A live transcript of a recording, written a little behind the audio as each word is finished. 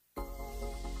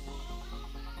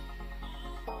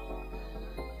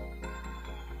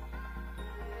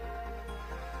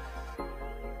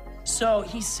So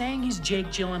he's saying he's Jake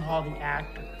Gyllenhaal, the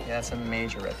actor. Yeah, that's a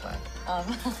major red flag.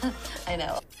 I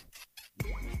know.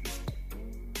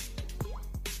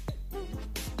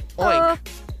 Oink,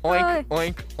 oink,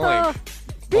 oink, oink.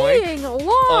 Being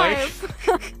alive.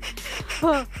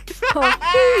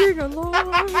 Being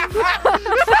alive.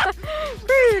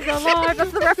 Being alive.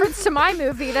 That's the reference to my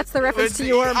movie. That's the reference to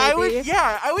your movie. I would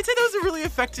say that was a really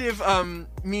effective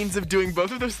means of doing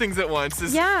both of those things at once.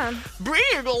 Being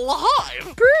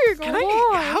alive. Being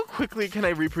alive. How quickly can I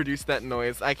reproduce that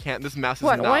noise? I can't. This mouse is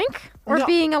what, not. oink? Or No.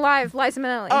 being alive, Liza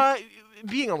Minnelli?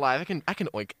 Being alive, I can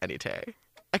oink any day.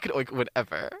 I can oink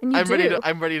whatever. And you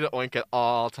I'm ready to oink at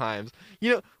all times.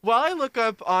 You know, while I look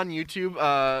up on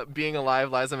YouTube, Being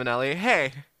Alive, Liza Minnelli,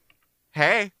 hey.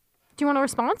 Do you want a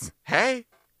response? Hey.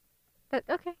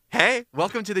 Okay. Hey,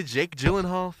 welcome to the Jake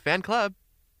Gyllenhaal fan club,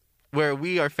 where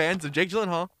we are fans of Jake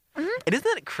Gyllenhaal. Mm-hmm. And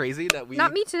isn't that crazy that we...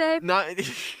 Not me today.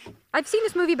 I've seen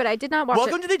this movie, but I did not watch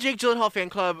Welcome to the Jake Gyllenhaal fan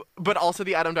club, but also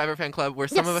the Adam Driver fan club, where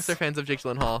some of us are fans of Jake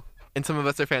Gyllenhaal, and some of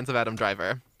us are fans of Adam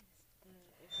Driver.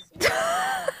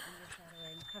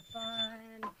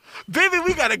 Baby,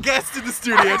 we got a guest in the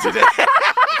studio today.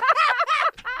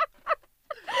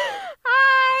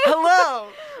 Hi. Hello.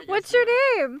 What's your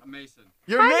name? I'm Mason.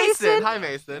 You're Hi, Mason. Mason. Hi,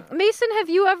 Mason. Mason, have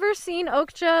you ever seen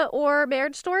Okja or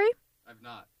Marriage Story? I've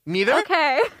not. Neither?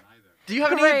 Okay. Neither. Do you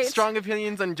have any Great. strong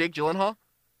opinions on Jake Gyllenhaal?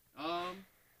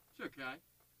 It's okay.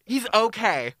 He's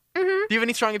okay. Mm-hmm. Do you have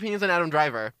any strong opinions on Adam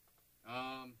Driver?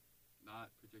 Not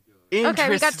particularly. Interesting. Okay,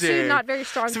 we got two not very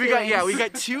strong So feelings. we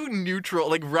got two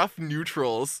rough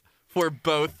neutrals for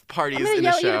both parties I'm gonna in the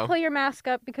yell at you show. to pull your mask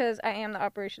up because I am the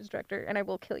operations director and I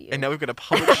will kill you. And now we've got a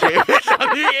public shaving on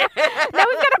the air. Now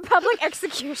we've got a public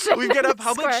execution. We've got a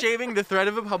public Square. shaving, the threat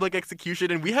of a public execution,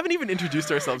 and we haven't even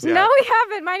introduced ourselves yet. No, we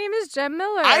haven't. My name is Jem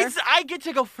Miller. I get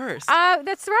to go first.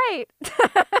 That's right.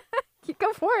 You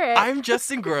go for it. I'm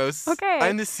Justin Gross. Okay.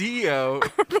 I'm the CEO,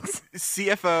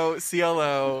 CFO,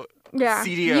 CLO, yeah.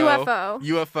 CDO, UFO.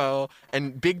 UFO,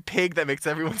 and big pig that makes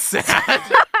everyone sad.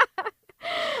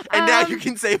 And now you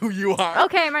can say who you are.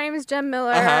 Okay, my name is Jem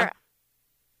Miller. Uh-huh.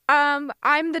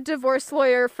 I'm the divorce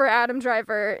lawyer for Adam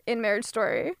Driver in Marriage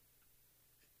Story.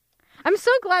 I'm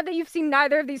so glad that you've seen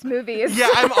neither of these movies. Yeah,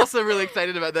 I'm also really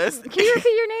excited about this. Can you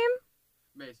repeat your name?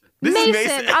 Mason. This is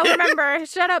Mason. I'll remember.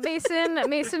 Shout out Mason.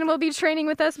 Mason will be training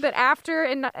with us, but after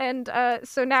and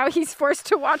so now he's forced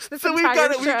to watch this So we've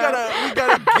entire show.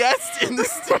 got a guest in the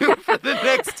studio for the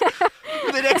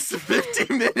next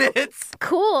 50 minutes.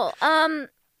 Cool.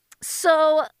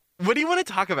 So What do you want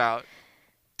to talk about?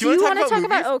 do you want to talk movies?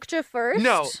 about Okja first?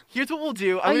 No. Here's what we'll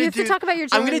do. You have to talk about your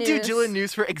Gyllen I'm going to do news. Gyllen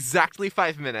news for exactly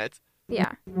 5 minutes.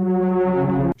 Yeah.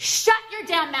 Shut your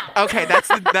damn mouth. Okay, that's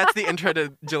the intro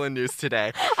to Gyllen news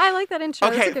today. I like that intro.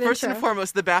 That's Okay, a good first intro. and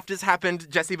foremost, the BAFTAs happened.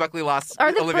 Jessie Buckley lost.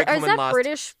 Are the Olivia is Colman that lost.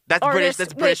 British? That's artist? British.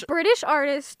 That's British. Wait, British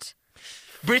artist.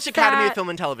 British Academy of that- Film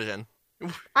and Television.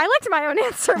 I liked my own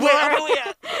answer more. Wait,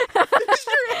 Finish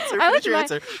your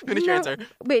answer. Finish your answer.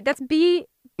 Wait, that's BAFTA.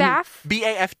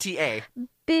 BAFTA.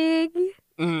 Big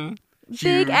Mm.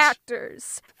 big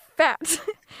actors. Fat.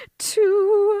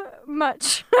 Too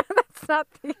much.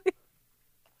 That's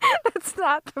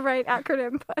not the right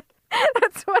acronym, but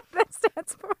that's what that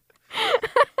stands for.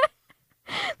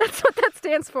 That's what that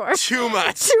stands for. Too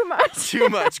much. Too much. Too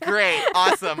much. Great.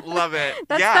 Awesome. Love it.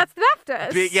 That's the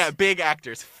BAFTAs. Big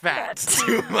actors. Fat.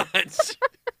 Too much.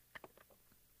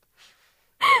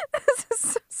 This is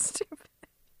so stupid.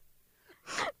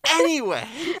 Anyway.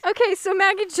 Okay, so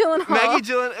Maggie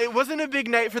Gyllenhaal. It wasn't a big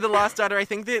night for The Lost Daughter. I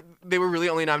think that they were really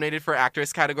only nominated for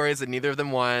actress categories, and neither of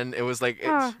them won. It was like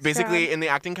basically sad. in the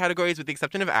acting categories, with the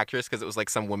exception of actress, because it was like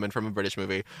some woman from a British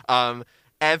movie.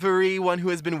 Everyone who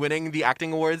has been winning the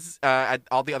acting awards at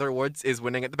all the other awards is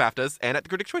winning at the BAFTAs and at the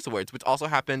Critics' Choice Awards, which also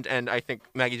happened, and I think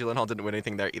Maggie Gyllenhaal didn't win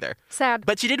anything there either. Sad.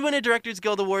 But she did win a Directors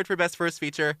Guild Award for Best First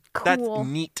Feature. Cool. That's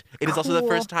neat. It is also the Cool.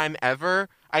 first time ever,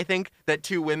 I think, that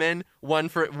two women won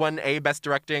a Best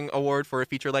Directing Award for a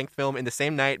feature-length film in the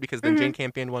same night, because then Jane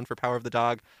Campion won for Power of the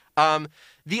Dog. The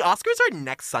Oscars are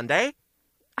next Sunday.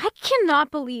 I cannot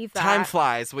believe that. Time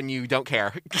flies when you don't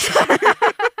care.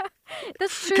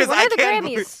 That's true. When are the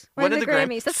Grammys? When are the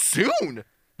Grammys? That's... Soon.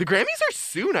 The Grammys are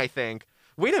soon, I think.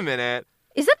 Wait a minute.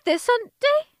 Is it this Sunday?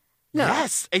 No.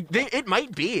 Yes, it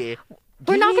might be.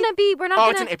 We're not gonna be.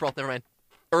 It's in April. Never mind.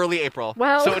 Early April.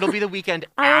 Well, so it'll be the weekend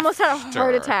I after. almost had a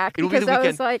heart attack It'll be because the I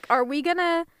weekend. was like, "Are we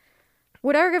gonna?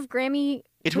 Would I give Grammy?"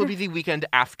 It will be the weekend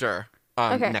after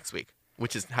Okay. next week,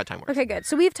 which is how time works. Okay, good.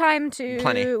 So we have time to.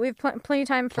 Plenty. We have plenty of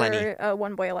time for Plenty.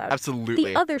 One Boy Allowed.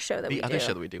 Absolutely. The other show that we do. The other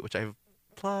show that we do, which I've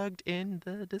plugged in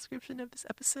the description of this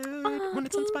episode when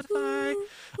it's on Spotify.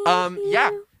 Yeah.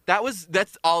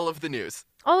 That's all of the news.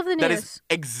 All of the news. That is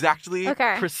exactly,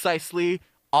 Okay. precisely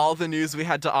all the news we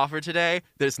had to offer today.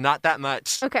 There's not that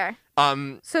much. Okay.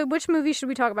 So which movie should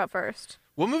we talk about first?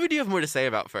 What movie do you have more to say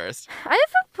about first? I have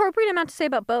an appropriate amount to say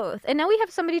about both, and now we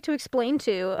have somebody to explain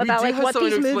to about we do like have what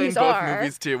someone these to explain movies both are.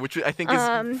 movies too, which I think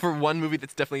is for one movie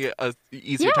that's definitely a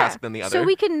easier task than the other. So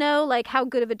we can know like how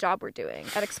good of a job we're doing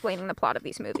at explaining the plot of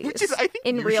these movies, Which is, I think,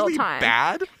 in usually real time.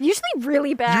 bad. Usually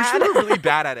really bad. Usually we're really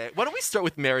bad at it. Why don't we start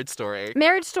with Marriage Story?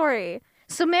 Marriage Story.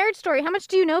 So Marriage Story. How much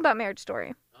do you know about Marriage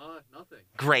Story? Nothing.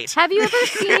 Great. Have you ever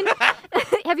seen?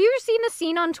 Have you ever seen the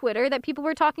scene on Twitter that people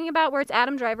were talking about, where it's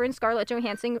Adam Driver and Scarlett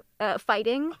Johansson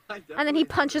fighting, and then he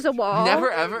punches a wall? Never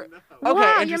ever. No. Okay,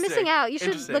 Wow, you're interesting. missing out. You should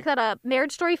Interesting. look that up.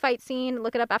 Marriage Story fight scene.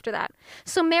 Look it up after that.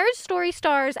 So Marriage Story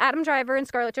stars Adam Driver and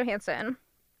Scarlett Johansson.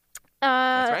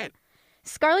 That's right.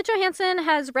 Scarlett Johansson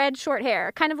has red short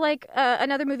hair, kind of like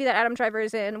another movie that Adam Driver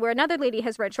is in, where another lady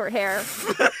has red short hair.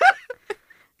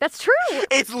 That's true.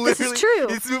 It's literally This is true.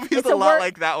 This movie is It's a lot wor-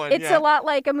 like that one. It's yeah. a lot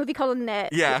like a movie called Annette,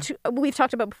 Yeah. which we've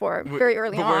talked about before, very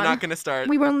early but on. we're not going to start.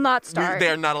 We will not start. They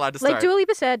are not allowed to start. Like Dua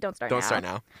Lipa said, don't start now. Don't start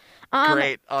now. Um,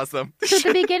 Great. Awesome. So at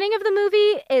the beginning of the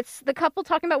movie, it's the couple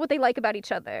talking about what they like about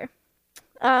each other.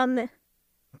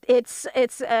 It's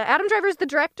Adam Driver's the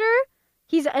director.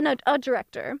 He's a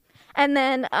director. And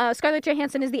then Scarlett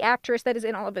Johansson is the actress that is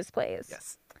in all of his plays.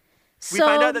 Yes. So We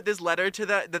find out that this letter to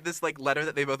this like letter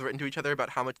that they've both written to each other about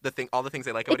how much all the things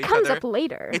they like about it each comes other. up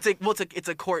later. It's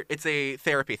a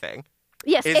therapy thing.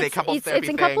 Yes, It's a couples therapy it's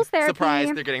in thing. couples therapy.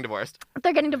 Surprise, they're getting divorced.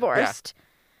 They're getting divorced.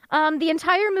 The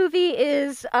entire movie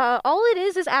is all it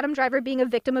is Adam Driver being a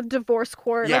victim of divorce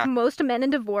court. Yeah. Like most men in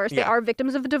divorce, they Yeah. are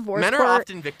victims of a divorce Men court. are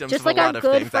often victims just of like a our lot of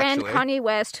good things, friend actually. Kanye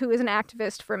West, who is an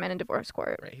activist for men in divorce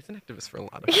court. Right, he's an activist for a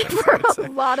lot of things. For I would say. a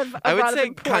lot of I would lot of say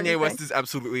important Kanye West things. is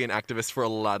absolutely an activist for a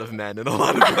lot of men in a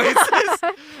lot of places.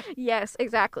 Yes,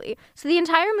 exactly. So the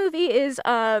entire movie is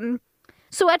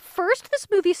so at first this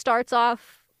movie starts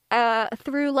off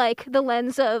through like the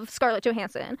lens of Scarlett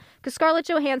Johansson, because Scarlett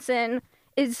Johansson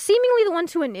is seemingly the one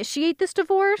to initiate this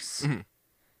divorce. Mm-hmm.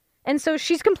 And so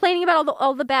she's complaining about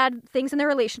all the bad things in their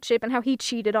relationship and how he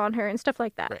cheated on her and stuff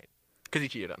like that. Right. Because he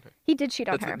cheated on her. He did cheat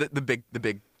on That's her. the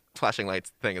big flashing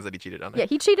lights thing is that he cheated on her. Yeah,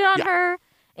 he cheated on Yeah. her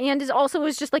and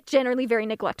was just like generally very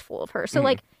neglectful of her. So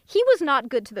like he was not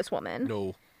good to this woman.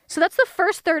 No. So that's the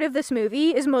first third of this movie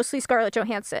is mostly Scarlett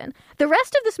Johansson. The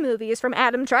rest of this movie is from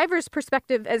Adam Driver's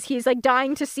perspective as he's like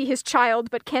dying to see his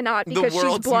child but cannot because The she's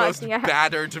world's blocked. most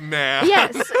battered man.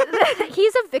 Yes,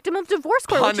 he's a victim of divorce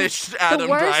court. Which Punished is Adam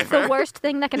the worst, Driver. The worst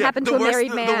thing that can Yeah, happen to the a worst-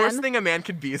 married man. The worst thing a man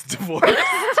could be is divorce.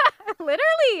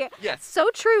 Literally. Yes. So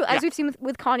true, as Yeah. we've seen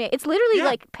with Kanye. It's literally Yeah.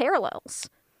 like parallels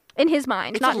in his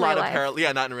mind, It's not a in lot real of life. parallel.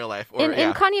 Yeah, not in real life. Or,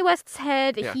 In Kanye West's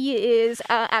head, Yeah. he is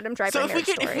Adam Driver. So in Marriage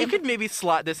if Story. we could maybe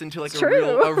slot this into like It's a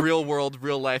true. real world,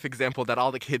 real life example that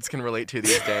all the kids can relate to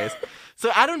these days.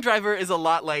 So Adam Driver is a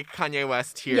lot like Kanye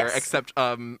West here, Yes. except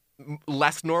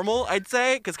less normal, I'd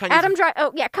say, because Kanye's Adam Driver.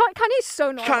 Oh yeah, Kanye's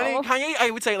so normal. Kanye, I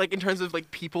would say, like in terms of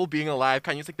like people being alive,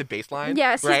 Kanye's like the baseline.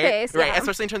 Yes, he's right? base, right? yeah.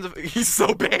 Especially in terms of he's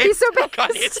so base. He's so based.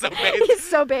 Kanye is so base. He's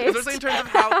so based. Especially in terms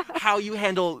of how you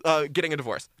handle getting a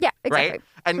divorce. Yeah, exactly. Right?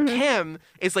 And Kim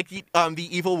is like the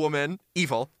evil woman,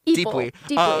 Evil, deeply,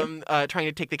 deeply. trying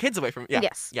to take the kids away from. Yeah.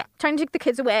 Yes. Yeah. Trying to take the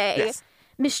kids away. Yes.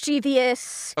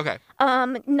 Mischievous. Okay.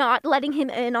 Not letting him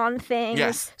in on things.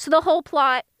 Yes. So the whole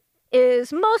plot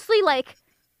is mostly like.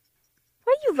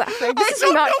 Why are you laughing? This is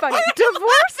don't not know funny. why I'm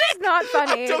Divorce is not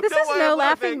funny. don't This know is why no I'm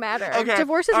laughing laughing. matter. Okay.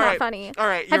 Divorce is All not right. funny. All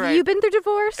right. You're Have right. you been through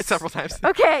divorce? Several times.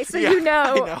 Okay, so Yeah, you know,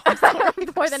 I know. I'm sorry.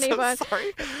 more than I'm so anyone. sorry.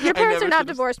 Your I parents never are not should've-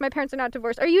 divorced. My parents are not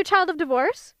divorced. Are you a child of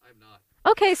divorce? I'm not.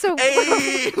 Okay, so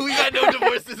Hey, we got no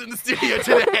divorces in the studio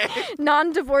today.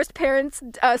 non-divorced parents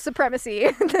supremacy.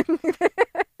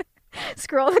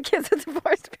 Screw all the kids with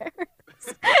divorced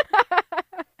parents.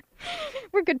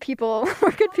 We're good people.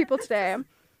 We're good people today.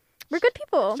 We're good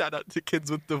people. Shout out to kids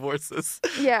with divorces.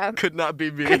 Yeah. Could not be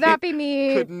me. Could not be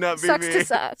me. Could not be Sucks me. to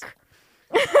suck.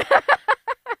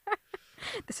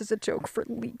 This is a joke for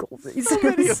legal reasons. So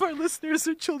many of our listeners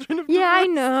are children of Yeah, I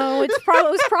divorce. know. It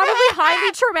was probably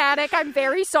highly traumatic. I'm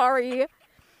very sorry.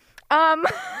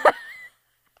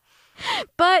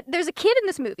 But there's a kid in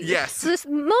this movie. Yes. So this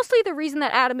mostly the reason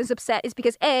that Adam is upset is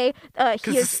because Because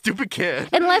he a is stupid kid.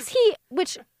 unless he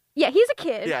which Yeah, he's a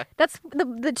kid. Yeah. That's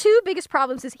the two biggest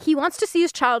problems is he wants to see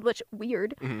his child, which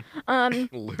weird.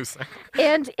 Loser.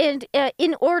 And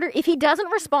in order, if he doesn't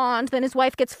respond, then his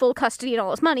wife gets full custody and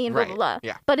all his money and blah, Right, blah, blah.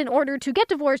 yeah. But in order to get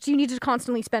divorced, you need to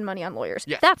constantly spend money on lawyers.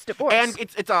 Yes. That's divorce. And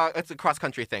it's a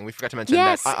cross-country thing. We forgot to mention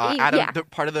Yes, that Adam, yeah.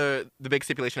 part of the big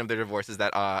stipulation of their divorce is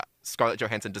that Scarlett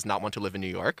Johansson does not want to live in New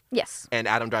York. Yes. And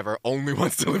Adam Driver only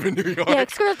wants to live in New York. Yeah,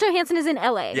 Scarlett Johansson is in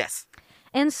L.A. Yes.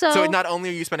 And so... So not only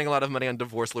are you spending a lot of money on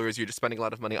divorce lawyers, you're just spending a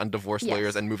lot of money on divorce Yes.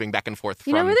 lawyers and moving back and forth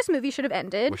You know where this movie should have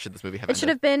ended? Where should this movie have It should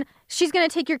ended? have been, she's going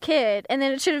to take your kid, and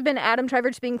then it should have been Adam Driver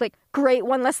just being like, great,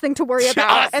 one less thing to worry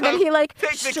about. And then he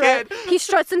Take the kid. he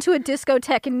struts into a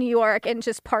discotheque in New York and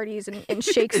just parties and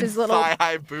shakes In his little...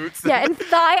 thigh-high boots. Yeah, and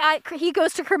he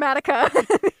goes to Chromatica.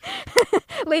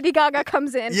 Lady Gaga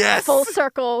comes in, Yes. full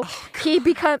circle. He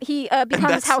becomes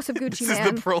that's- House of Gucci this Man.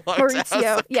 is the prologue to House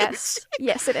Maurizio. of Yes,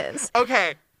 yes, it is. Okay.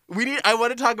 I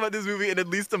want to talk about this movie in at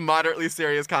least a moderately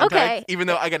serious context. Okay. Even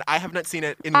though, again, I have not seen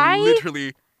it in I-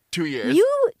 literally 2 years. You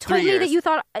 3 told me that years. you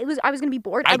thought I was going to be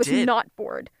bored. I was did. not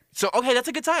bored. So, okay, that's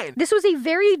a good sign. This was a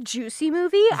very juicy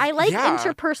movie. I like Yeah.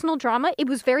 interpersonal drama. It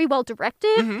was very well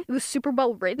directed. It was super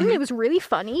well written. It was really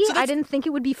funny. So I didn't think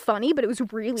it would be funny, but it was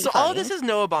really So funny. all of this is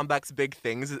Noah Baumbach's big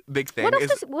thing.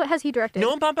 What has he directed?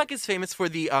 Noah Baumbach is famous for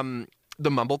the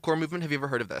mumblecore movement. Have you ever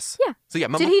heard of this? Yeah. So yeah,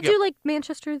 Did he do like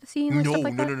Manchester the Scene and No, stuff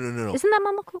like no, that? no. Isn't that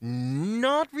mumblecore?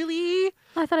 Not really.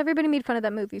 I thought everybody made fun of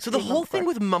that movie. So for the being whole thing mumblecore.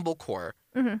 with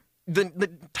mumblecore, the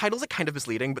titles are kind of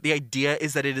misleading, but the idea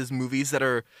is that it is movies that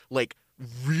are like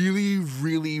really,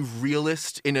 really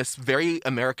realist in a very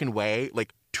American way,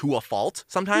 like to a fault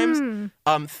sometimes.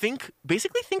 Think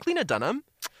Lena Dunham.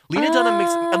 Lena Dunham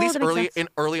makes, at least that makes sense.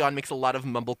 early on, makes a lot of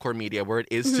mumblecore media where it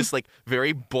is just like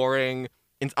very boring.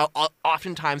 And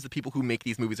oftentimes the people who make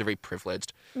these movies are very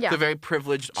privileged. Yeah. They're very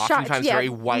privileged, Shot- oftentimes yeah, very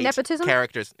white nepotism?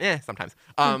 characters. Sometimes.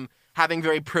 Having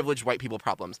very privileged white people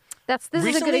problems. This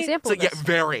is a good example So, of this. yeah,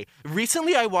 very.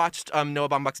 Recently, I watched Noah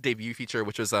Baumbach's debut feature,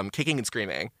 which was Kicking and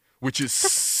Screaming, which is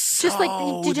Just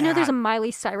like, did you know there's a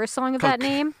Miley Cyrus song of that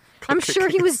name? I'm sure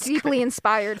he was deeply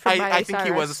inspired from Miley I think Cyrus.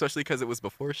 he was, especially because it was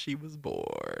before she was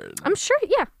born. I'm sure,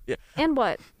 yeah. Yeah. And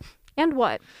what? And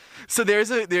what? So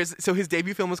so his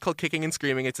debut film was called Kicking and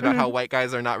Screaming. It's about how white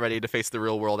guys are not ready to face the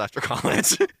real world after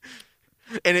college.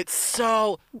 And it's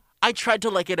so... I tried to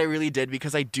like it, I really did,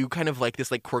 because I do kind of like this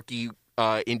like quirky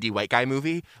indie white guy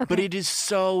movie. But it is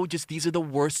so just, these are the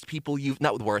worst people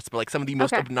not the worst, but like some of the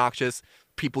most obnoxious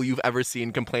people you've ever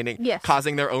seen complaining,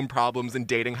 causing their own problems and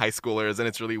dating high schoolers, and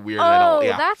it's really weird. Oh,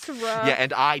 that's rough. Yeah,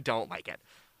 and I don't like it.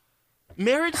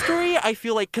 Marriage Story, I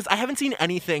feel like, because I haven't seen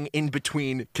anything in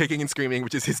between Kicking and Screaming,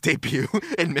 which is his debut,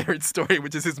 and Marriage Story,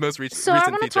 which is his most recent feature. So I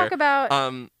want to talk about,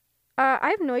 I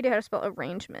have no idea how to spell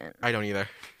arrangement. I don't either.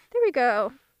 There we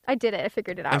go. I did it. I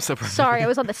figured it out. I'm so proud of Sorry, you. I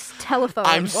was on this telephone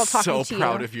I'm while talking so to you.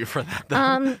 proud of you for that,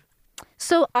 though.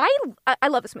 So I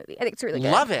love this movie. I think it's really good.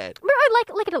 Love it. I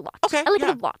like it a lot. Okay, I like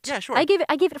yeah. it a lot. Yeah, sure. I gave it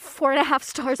 4.5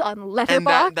 stars on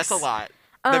Letterboxd. And that's a lot.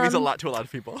 That means a lot to a lot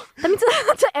of people. That means a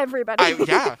lot to everybody.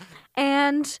 Yeah.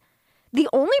 And the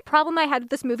only problem I had with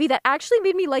this movie that actually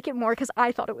made me like it more because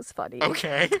I thought it was funny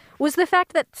Okay. was the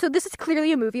fact that, so this is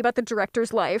clearly a movie about the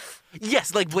director's life.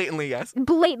 Yes, like blatantly, yes.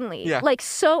 Blatantly. Yeah. Like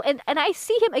so, and I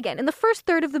see him again in the first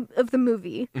third of the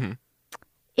movie.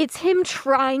 It's him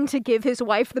trying to give his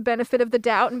wife the benefit of the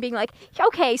doubt and being like,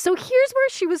 okay, so here's where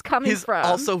she was coming His from.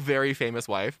 also very famous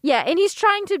wife. Yeah, and he's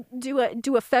trying to do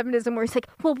a feminism where he's like,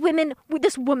 well,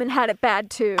 this woman had it bad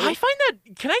too. I find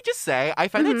that, can I just say, I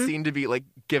find that scene to be like,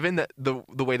 given that the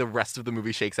way the rest of the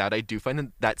movie shakes out, I do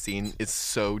find that scene is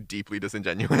so deeply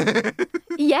disingenuous.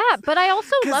 Yeah, but I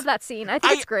also love that scene. I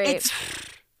think it's great.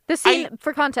 The scene,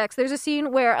 for context, there's a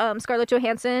scene where Scarlett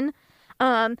Johansson,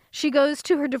 she goes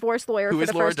to her divorce lawyer for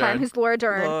the first time, who's Laura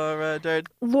Dern.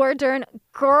 Laura Dern,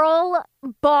 girl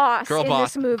boss in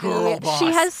this movie. Girl boss. She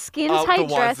has skin-tight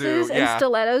the dresses wazoo, and yeah.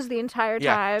 stilettos the entire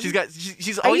time.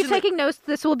 She's Are always you in the- taking notes?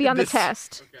 This will be on the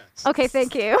test. Okay,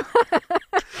 thank you.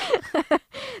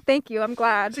 Thank you, I'm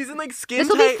glad. She's in like This skin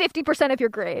will be tight. 50% of your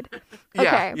grade. Yeah,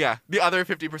 Okay. yeah. The other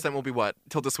 50% will be what?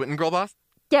 Tilda Swinton, girl boss?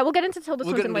 Yeah, we'll get into Tilda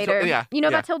We'll get Swinton into later. yeah, You know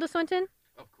yeah. about Tilda Swinton?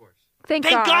 Of course. Thank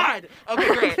Thank God! Okay,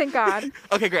 great. Thank God.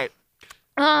 Okay, great.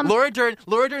 Laura Dern's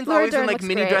always Dern in like looks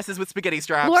mini great. dresses with spaghetti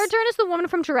straps. Laura Dern is the woman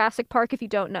from Jurassic Park, if you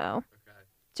don't know. Okay.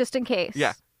 Just in case.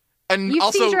 Yeah. And You've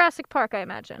also seen Jurassic Park, I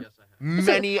imagine. Yes, I have.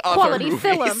 many other Quality movies.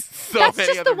 film. So That's many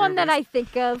just other the one that movies. I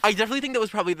think of. I definitely think that was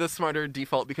probably the smarter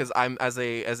default because I'm as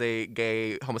a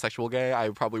gay homosexual gay, I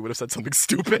probably would have said something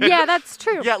stupid. Yeah, that's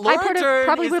true. Yeah, Laura Dern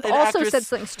probably is would have an also actress- said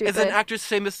something stupid. Is an actress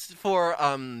famous for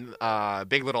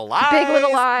Big Little Lies. Big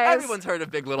Little Lies. Everyone's heard of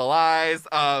Big Little Lies.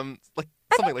 Like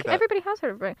Something like that. Everybody has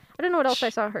heard of her. I don't know what else I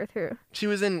saw her through.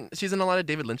 She's in a lot of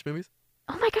David Lynch movies.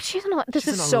 Oh my god, she's in a lot. This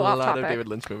She's is in so a off lot topic. of David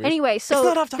Lynch movies. Anyway, so it's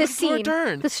not off topic. the scene. Laura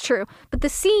Dern. That's true. But the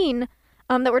scene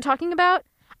that we're talking about,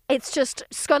 it's just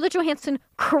Scarlett Johansson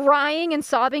crying and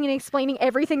sobbing and explaining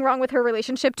everything wrong with her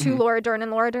relationship to Laura Dern,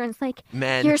 and Laura Dern's like,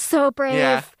 Men. "You're so brave.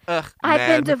 Yeah. Ugh, I've been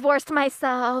men. divorced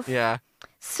myself." Yeah.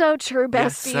 So true, Yeah,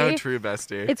 bestie. so true,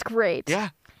 bestie. It's great. Yeah.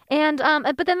 And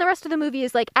but then the rest of the movie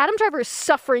is like Adam Driver is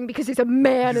suffering because he's a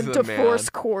man He's in a divorce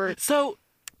man. court. So,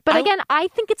 But again, I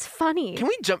think it's funny. can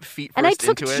we jump feet first and I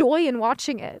took into it? joy in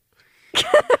watching it.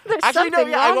 There's Actually, no.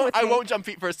 something Yeah, wrong with I me. won't jump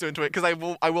feet first into it because I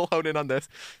will hone in on this.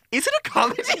 Is it a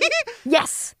comedy?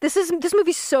 Yes, this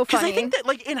movie's so Because funny. I think that,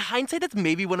 like, in hindsight, that's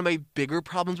maybe one of my bigger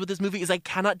problems with this movie is I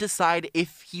cannot decide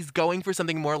if he's going for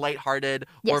something more lighthearted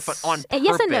or Yes. fun on purpose.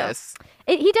 Yes and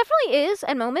no. He definitely is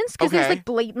at moments because there's Okay. like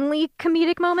blatantly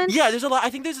comedic moments. Yeah, there's a lot. I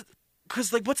think there's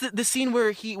because like what's the scene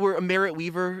where Merritt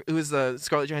Weaver, who is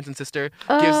Scarlett Johansson's sister,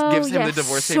 gives him the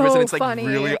divorce so papers, and it's like funny.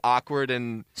 really awkward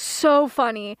and So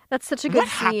funny. That's such a good what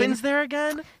scene. happens there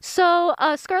again? So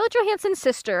Scarlett Johansson's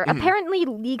sister, apparently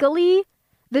legally,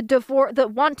 the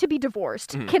want to be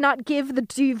divorced cannot give the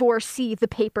divorcee the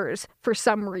papers for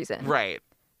some reason. Right.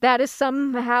 That is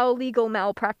somehow legal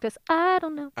malpractice. I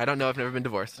don't know. I don't know. I've never been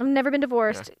divorced. I've never been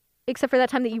divorced, except for that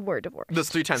time that you were divorced. Those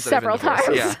 3 times Several that I've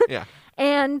been divorced. times. Yeah.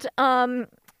 And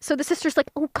so the sister's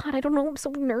like, "Oh God, I don't know. I'm so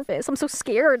nervous. I'm so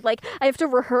scared. Like I have to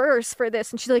rehearse for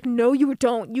this." And she's like, "No, you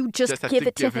don't. You just have give to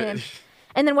it to give it." him."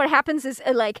 And then what happens is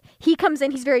like he comes in.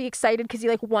 He's very excited because he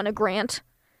like won a grant.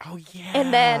 Oh yeah.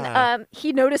 And then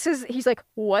he notices. He's like,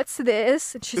 "What's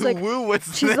this?" And she's like, Woo,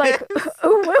 what's She's this? like,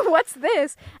 "Oh, what's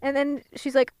this?" And then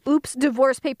she's like, "Oops,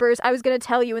 divorce papers. I was gonna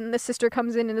tell you." And the sister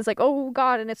comes in and is like, "Oh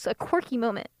God!" And it's a quirky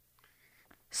moment,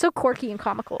 so quirky and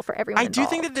comical for everyone. I do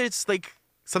think involved. that there's like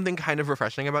something kind of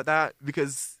refreshing about that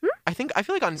because I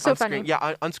feel like on So screen,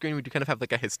 funny. on screen we do kind of have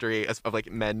like a history of like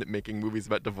men making movies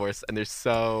about divorce, and they're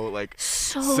so like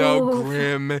so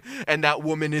grim, and that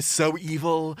woman is so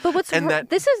evil. But what's and that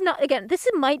this is not again. This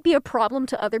might be a problem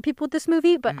to other people with this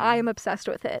movie, but I am obsessed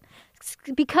with it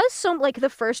because the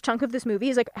first chunk of this movie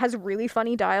is like has really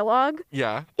funny dialogue.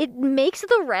 yeah. It makes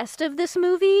the rest of this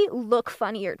movie look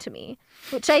funnier to me,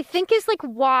 which I think is like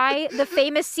why the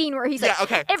famous scene where he's like, Yeah,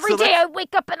 okay. "Every So day let's- I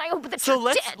wake up and I hope that So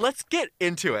you're dead." let's get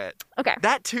into it. Okay,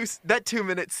 That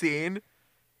 2-minute scene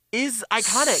is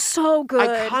iconic. so good.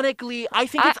 Iconically, I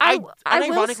think it's I will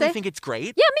ironically say- think it's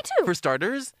great. Yeah, me too. For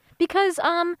starters, Because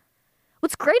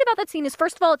what's great about that scene is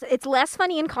first of all it's less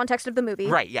funny in context of the movie.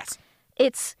 right? Yes.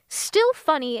 It's still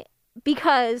funny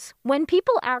because when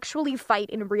people actually fight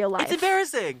in real life, It's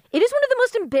embarrassing. it is one of the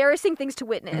most embarrassing things to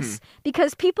witness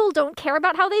because people don't care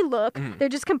about how they look. They're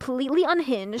just completely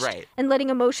unhinged Right. and letting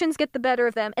emotions get the better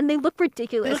of them, and they look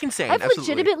ridiculous. They look insane, I've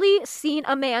absolutely. legitimately seen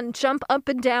a man jump up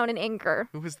and down in anger.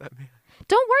 Who was that man?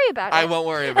 Don't worry about it. I won't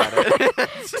worry about it.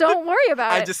 Don't worry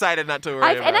about I it. decided not to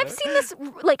worry about it. I've seen this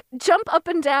like jump up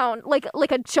and down like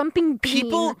a jumping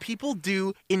bean. People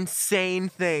do insane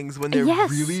things when they're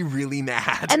Yes. really, really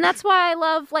mad. And that's why I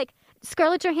love like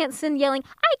Scarlett Johansson yelling,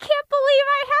 "I can't believe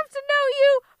I have to know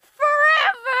you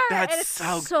forever." That's and it's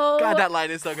so God, that line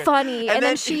is so good. funny. And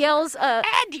then she yells, "And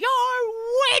you're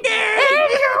winning!" "And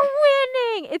you're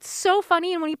winning!" It's so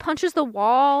funny. And when he punches the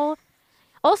wall.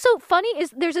 Also funny is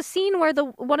there's a scene where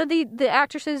one of the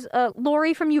actresses,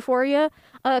 Lori from Euphoria,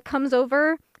 comes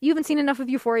over. You haven't seen enough of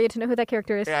Euphoria to know who that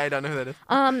character is. Yeah, I don't know who that is.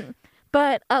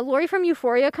 But Lori from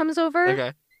Euphoria comes over.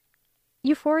 Okay.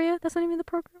 Euphoria? That's not even the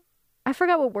program? I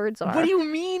forgot what words are. What do you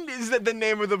mean? Is that the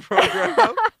name of the program?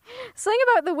 Something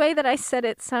about the way that I said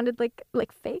it sounded like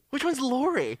fake. Which one's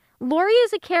Lori? Lori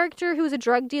is a character who is a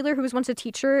drug dealer who was once a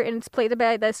teacher, and it's played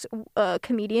by this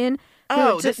comedian who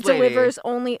Oh, this lady. delivers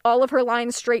all of her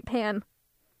lines straight pan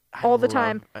all the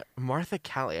time. Martha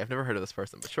Callie. I've never heard of this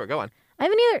person, but sure, go on. I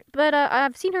haven't either, but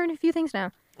I've seen her in a few things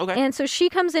now. Okay. And so she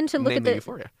comes in to look Namely at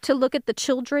Euphoria. the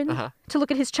children, Uh-huh. to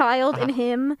look at his child and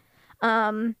him.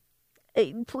 I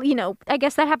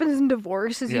guess that happens in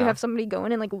divorce, is you Yeah. have somebody go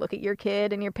in and like look at your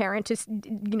kid and your parent to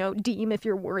deem if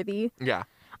you're worthy. Yeah.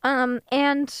 And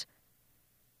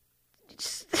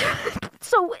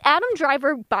so Adam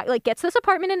Driver gets this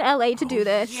apartment in LA to do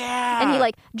this. Yeah. And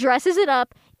he dresses it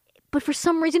up, but for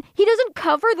some reason he doesn't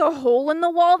cover the hole in the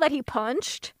wall that he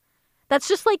punched. That's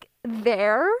just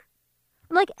there.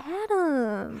 I'm like,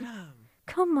 Adam,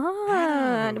 come on,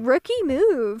 Adam. rookie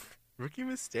move. Rookie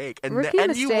mistake. And Rookie you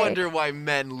mistake. wonder why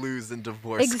men lose in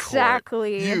divorce court.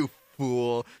 Exactly. You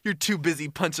fool. You're too busy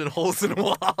punching holes in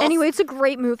walls. Anyway, it's a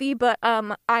great movie, but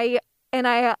the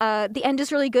end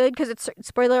is really good because it's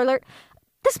spoiler alert.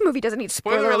 This movie doesn't need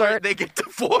spoiler alert. They get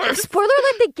divorced. Spoiler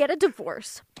alert, they get a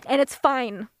divorce. And it's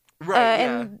fine. Right,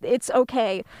 and it's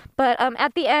okay. But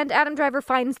at the end, Adam Driver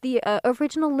finds the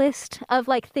original list of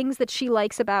like things that she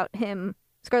likes about him.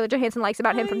 Scarlett Johansson likes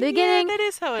about him from the beginning. That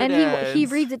is how it and is. he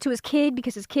reads it to his kid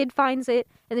because his kid finds it,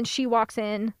 and then she walks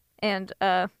in, and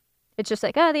it's just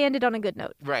like, they ended on a good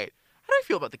note. Right. How do I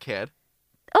feel about the kid?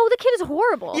 Oh, the kid is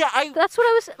horrible. Yeah, That's what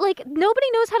I was like. Nobody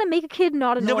knows how to make a kid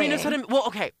not annoying. Nobody knows how to. Well,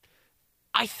 okay.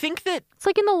 I think that It's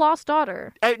like in The Lost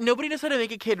Daughter. nobody knows how to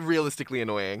make a kid realistically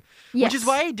annoying. Yes. Which is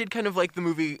why I did kind of like the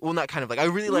movie. Well, not kind of like. I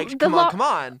really liked The Come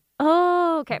On.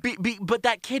 Oh, okay. But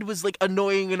that kid was like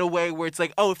annoying in a way where it's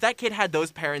like, oh, if that kid had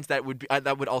those parents, that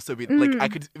would also be like I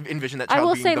could envision that child I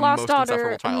will being say the Lost most Daughter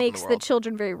insufferable child makes in the the world.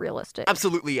 children very realistic.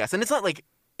 Absolutely, yes, and it's not like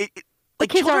The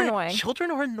kids children are annoying.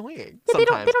 Children are annoying. Yeah, they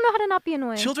sometimes. don't know how to not be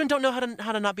annoying. Children don't know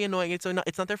how to not be annoying. It's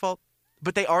not their fault,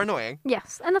 but they are annoying.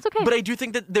 Yes, and that's okay. But I do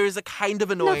think that there's a kind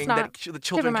of annoying not. that the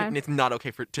children Never can. mind. It's not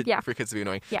okay for kids to be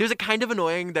annoying. Yeah. There's a kind of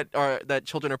annoying that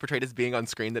children are portrayed as being on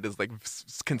screen that is like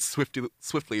can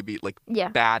swiftly be like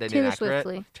bad and Taylor inaccurate.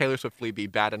 Swiftly. Taylor Swiftly be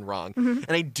bad and wrong. Mm-hmm.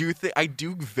 And I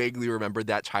do vaguely remember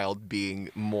that child being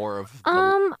more of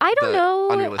I don't the know.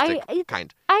 unrealistic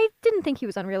kind. I didn't think he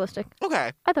was unrealistic.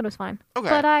 Okay. I thought it was fine. Okay.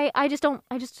 But I just don't.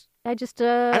 I just. I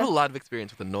have a lot of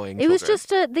experience with annoying. It was children.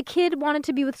 just the kid wanted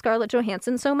to be with Scarlett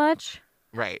Johansson so much.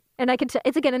 Right. And I could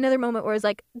it's again another moment where it's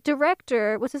like,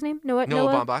 director, what's his name? Noah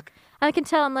Baumbach. I can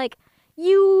tell I'm like,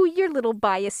 your little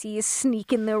biases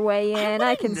sneaking their way in.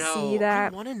 I can see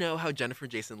that. I want to know how Jennifer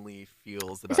Jason Leigh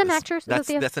feels about Is that an this. actress?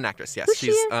 That's an actress. Yes, Who's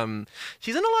she's she?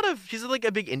 She's in a lot of. She's like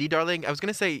a big indie darling. I was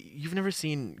gonna say you've never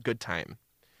seen Good Time,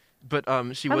 but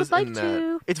she I was would like in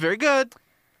to. It's very good.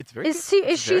 It's very. Is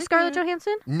good. she Scarlett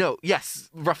Johansson? No.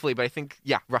 Yes. Roughly, but I think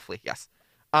roughly. Yes.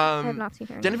 I have not seen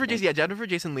her. Jennifer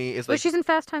Jason Leigh is like. She's in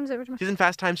Fast Times at Ridgemont. She's in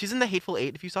Fast Times. She's in The Hateful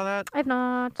Eight. If you saw that. I've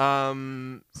not.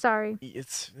 Sorry.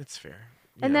 It's fair.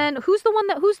 And Yeah. then who's the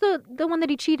one that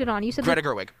he cheated on? You said Greta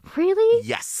Gerwig. Really?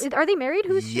 Yes. Are they married?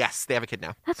 Yes, they have a kid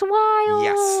now. That's wild.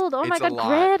 Yes. Oh my It's a god, lot.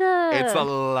 Greta. It's a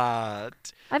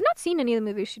lot. I've not seen any of the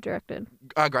movies she directed.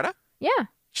 Greta? Yeah.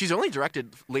 She's only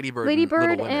directed Lady Bird, Lady and Little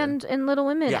Bird Women. and Little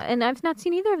Women. Yeah. And I've not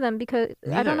seen either of them because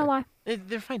I don't know why.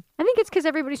 They're fine. I think it's because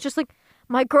everybody's just like,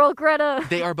 my girl Greta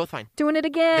They are both fine. doing it They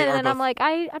again. are And I'm both like,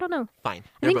 I don't know. Fine.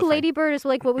 I think Lady Bird is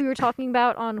like what we were talking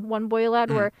about on One Boy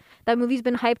Allowed, where that movie's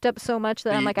been hyped up so much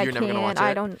that I'm like, You're never gonna watch can't.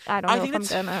 I it? don't I know think if I'm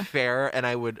that's gonna. fair, and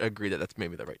I would agree that that's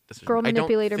maybe the right decision. Girl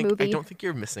manipulator I movie. don't think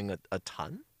you're missing a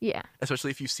ton, Yeah.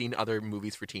 especially if you've seen other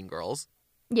movies for teen girls.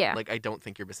 Yeah. Like, I don't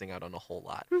think you're missing out on a whole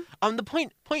lot. The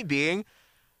point being,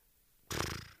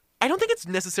 I don't think it's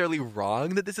necessarily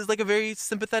wrong that this is like a very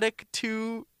sympathetic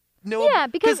to Noah. Yeah,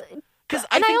 because I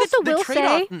and I think also the will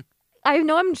trade-off. say, I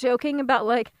know I'm joking about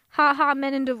like, haha,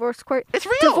 men in divorce court. It's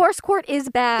real. Divorce court is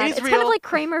bad. It is It's kind of real. like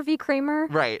Kramer v. Kramer.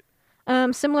 Right.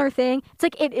 Similar thing. It's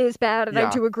like it is bad, and I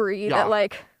Yeah. do agree Yeah. that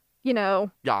like,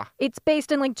 Yeah. it's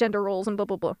based in like gender roles and blah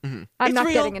blah blah. Mhm. I'm It's not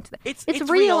real. getting into that. It's real,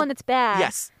 real. and it's bad.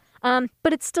 Yes.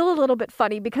 But it's still a little bit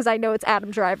funny because I know it's Adam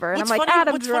Driver, and What's I'm like, funny,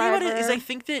 Adam what's Driver. funny about it is I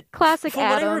think that Classic from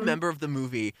what I Adam. remember of the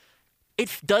movie,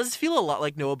 it does feel a lot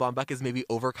like Noah Baumbach is maybe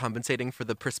overcompensating for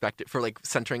the perspective, for like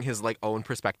centering his like own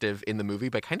perspective in the movie,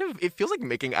 but kind of it feels like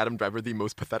making Adam Driver the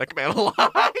most pathetic man alive.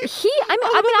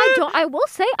 I will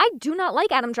say I do not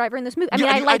like Adam Driver in this movie. I mean,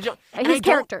 I like his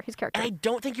character. And I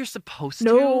don't think you're supposed to.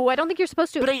 No, I don't think you're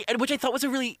supposed to. But which I thought was a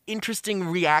really interesting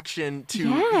reaction to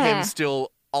him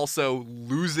still also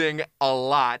losing a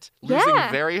lot, losing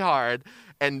very hard,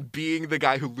 and being the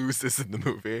guy who loses in the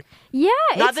movie. Yeah,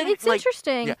 Not it's that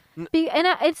interesting. Yeah.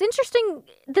 It's interesting,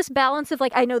 this balance of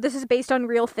like, I know this is based on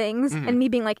real things, and me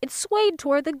being like, it's swayed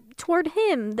toward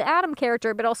him, the Adam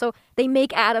character, but also they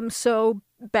make Adam so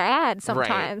bad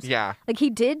sometimes. Right. Yeah. Like he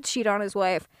did cheat on his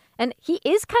wife, and he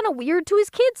is kind of weird to his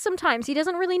kids sometimes. He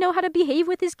doesn't really know how to behave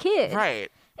with his kid. Right.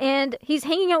 And he's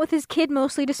hanging out with his kid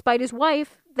mostly despite his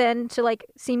wife than to like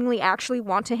seemingly actually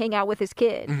want to hang out with his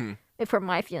kid. From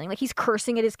my feeling, like he's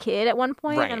cursing at his kid at one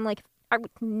point, and I'm like, I would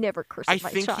never curse at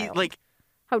my child.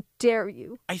 How dare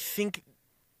you? I think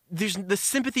the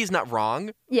sympathy is not wrong.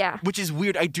 Yeah. Which is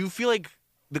weird. I do feel like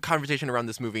the conversation around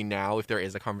this movie now, if there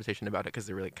is a conversation about it, because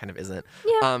there really kind of isn't,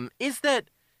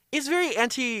 is very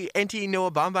anti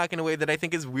Noah Baumbach in a way that I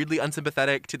think is weirdly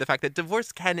unsympathetic to the fact that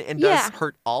divorce can and does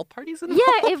hurt all parties involved.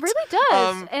 Yeah, it really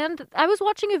does. And I was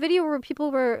watching a video where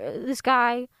people were this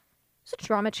guy. It's a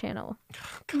drama channel.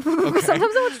 Sometimes I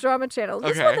watch drama channels.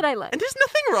 This is one that I like. And there's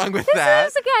nothing wrong with that.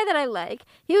 This is a guy that I like.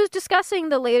 He was discussing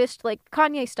the latest like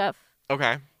Kanye stuff.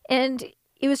 Okay. And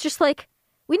it was just like,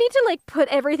 we need to like put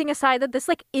everything aside that this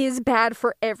like is bad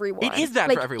for everyone. It is bad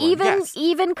like, for everyone.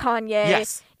 Even Kanye.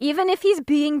 Yes. Even if he's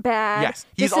being bad. Yes.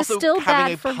 He's this also is still having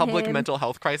bad a for public him. mental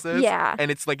health crisis. Yeah.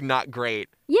 And it's like not great.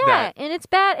 Yeah, and it's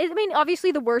bad. I mean,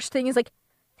 obviously the worst thing is like,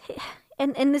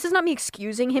 and this is not me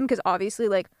excusing him because obviously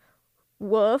like,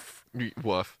 woof.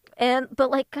 Woof. But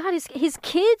like, God, his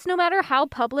kids, no matter how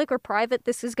public or private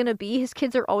this is gonna be, his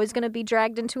kids are always gonna be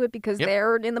dragged into it because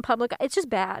they're in the public. It's just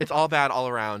bad. It's all bad all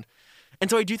around. And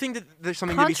so I do think that there's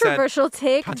something to be said. Controversial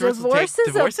take. Divorce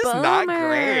is not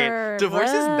great. Divorce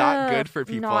is not good for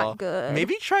people. Not good.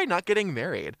 Maybe try not getting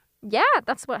married. Yeah,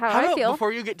 that's how I I feel.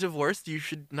 Before you get divorced, you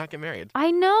should not get married.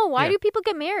 I know. Why Yeah. do people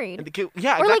get married? Yeah, Or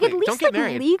exactly. like at least Don't get like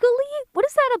married. legally? What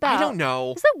is that about? I don't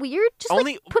know. Is that weird? Just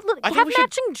Only- like put I think have we should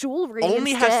matching jewelry.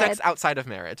 Only have instead. sex outside of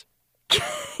marriage.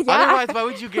 Yeah. Otherwise, why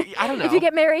would you get? I don't know. If you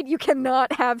get married, you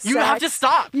cannot have sex. You have to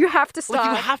stop. You have to stop.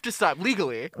 Like, you have to stop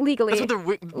legally. Legally. That's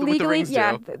what the Legally, rings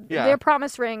yeah, do. Yeah. They're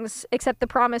promise rings, except the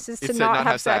promise is to It's not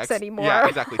have sex anymore. Yeah,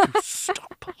 exactly. To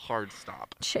stop. Hard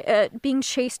stop. Being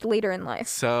chased later in life.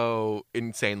 So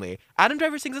insanely. Adam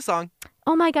Driver sings a song.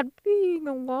 Oh my God, being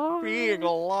alive. Being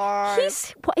alive.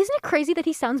 Isn't it crazy that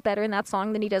he sounds better in that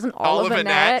song than he does in all of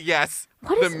Annette. Yes.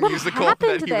 What the is- what musical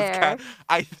happened that he there?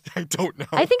 was. I don't know.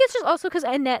 I think it's just also because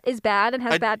Annette is bad and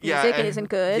has bad music and isn't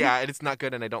good. Yeah, and it's not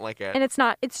good, and I don't like it. And it's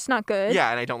just not good. Yeah,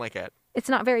 and I don't like it. It's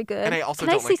not very good. And I also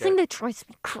Can don't I say like something it. that drives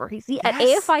me crazy? At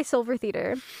Yes. AFI Silver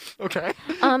Theater, Okay.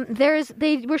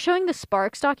 they were showing the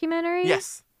Sparks documentary.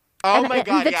 Yes. Oh and, my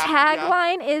God. The yeah.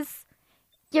 tagline is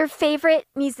your favorite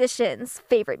musician's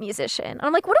favorite musician. And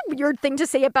I'm like, what a weird thing to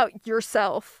say about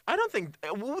yourself. I don't think.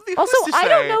 Who's Also, to I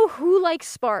don't say? know who likes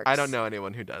Sparks. I don't know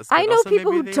anyone who does. I but know also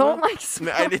people maybe who they don't will. like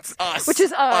Sparks. And it's us. Which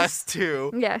is us. Us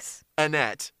too. Yes.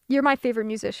 Annette. You're my favorite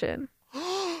musician.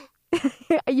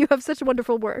 You have such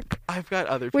wonderful work. I've got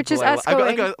other people. Which is I've us got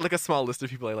going- like a small list of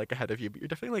people I like ahead of you, but you're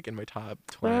definitely like in my top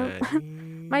 20. Well,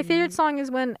 my favorite song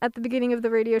is when at the beginning of the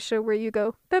radio show where you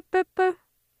go, "Ba, ba, ba."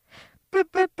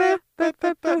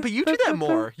 But you do that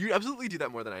more. You absolutely do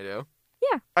that more than I do.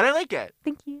 Yeah. And I like it.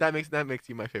 Thank you. That makes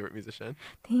you my favorite musician.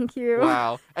 Thank you.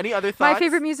 Wow. Any other My thoughts?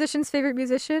 favorite musician's favorite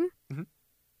musician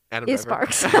Adam is Driver.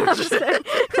 Sparks. Just kidding.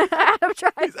 Adam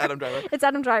Driver. It's Adam Driver. It's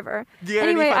Adam Driver. Do you have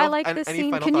Anyway, any final, I like this any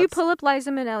scene. final Can you thoughts? pull up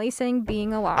Liza Minnelli saying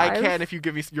 "Being Alive"? I can if you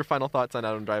give me your final thoughts on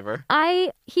Adam Driver.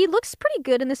 He looks pretty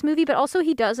good in this movie, but also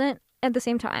he doesn't at the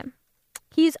same time.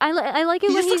 I like it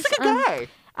He when just he's looks like a guy.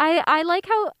 I like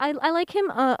how I like him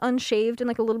unshaved and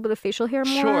like a little bit of facial hair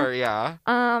more. Sure, yeah.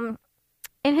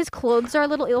 And his clothes are a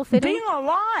little ill-fitting. Being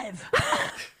alive.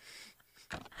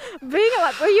 Being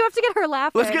alive. Well, you have to get her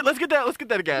laughing. Let's get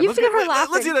that again. You have to get her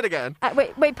laughing. Let's do that again.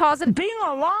 Wait, pause it. Being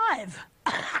alive.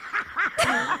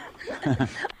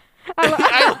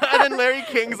 And then Larry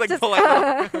King's like Just- pulling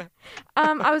up.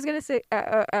 I was gonna say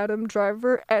Adam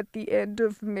Driver at the end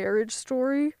of Marriage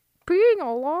Story. Being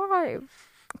alive.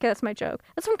 Okay, that's my joke.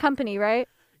 That's from Company, right?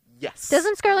 Yes.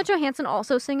 Doesn't Scarlett Johansson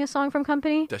also sing a song from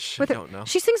Company? Does she? With her- Don't know.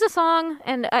 She sings a song,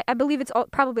 and I believe it's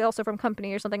probably also from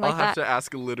Company or something I'll like have that. to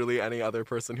ask literally any other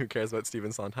person who cares about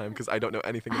Stephen Sondheim because I don't know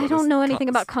anything about I don't this know anything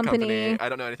about Company. I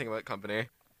don't know anything about Company.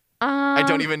 I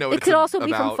don't even know what it it's could also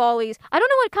be from about. Follies. I don't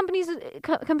know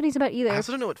what Company's about either. I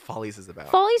also don't know what Follies is about.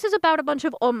 Follies is about a bunch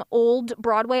of old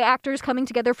Broadway actors coming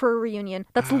together for a reunion.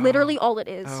 That's literally all it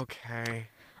is. Okay.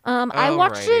 I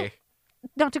watched Alrighty. it,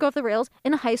 not to go off the rails,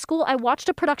 in high school. I watched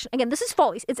a production. Again, this is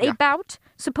Follies. It's Yeah. about,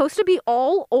 supposed to be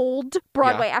all old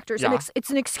Broadway Yeah, actors. yeah. And it's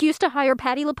an excuse to hire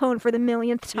Patti LuPone for the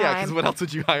millionth time. Yeah, because what else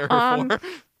would you hire her for?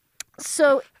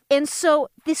 So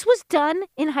this was done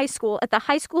in high school, at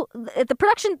the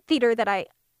production theater that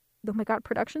oh my God,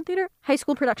 production theater? High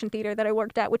school production theater that I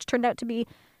worked at, which turned out to be,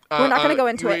 we're not going to go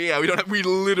into it. Yeah, we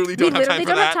literally We don't have literally time for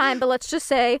don't that. have time, but let's just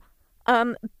say,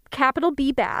 capital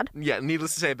B bad. Yeah,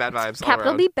 needless to say, bad vibes all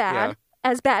Capital around. B bad,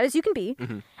 as bad as you can be.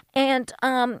 Mhm. And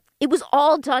it was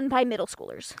all done by middle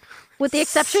schoolers, with the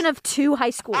exception of 2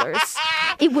 high schoolers.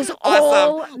 It was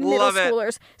all Awesome. middle Love it.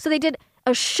 schoolers. So they did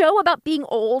a show about being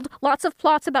old, lots of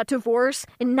plots about divorce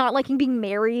and not liking being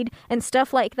married and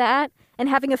stuff like that, and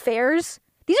having affairs.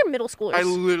 These are middle schoolers. I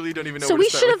literally don't even know So where we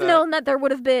to start should have with that. known that there would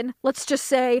have been, let's just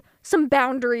say, some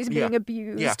boundaries being Yeah.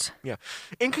 abused. Yeah.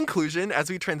 In conclusion, as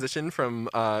we transition from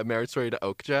Marriage Story to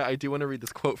Okja, I do want to read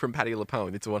this quote from Patti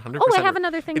LuPone. It's a 100%. Oh, I have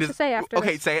another thing it to is- say after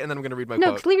Okay, this. say it, and then I'm going to read my No,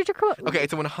 quote. leave your quote. Okay,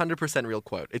 it's a 100% real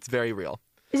quote. It's very real.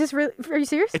 Is this really? Are you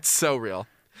serious? It's so real.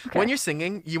 Okay. When you're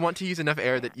singing, you want to use enough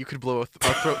air that you could blow a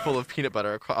throat full of peanut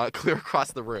butter clear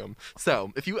across the room.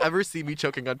 So, if you ever see me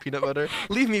choking on peanut butter,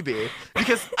 leave me be,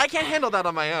 because I can't handle that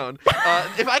on my own.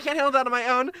 If I can't handle that on my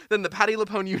own, then the Patti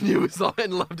LuPone you knew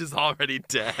and loved is already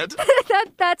dead.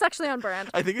 That's actually on brand.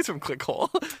 I think it's from Clickhole.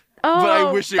 Oh, But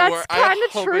I wish it that's were. kind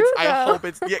of true, I hope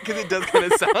it's yeah, because it does kind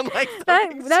of sound like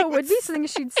that would be something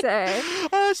she'd say.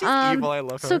 Oh, she's evil. I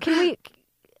love her. So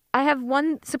I have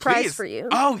one surprise Please. for you.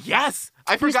 Oh yes,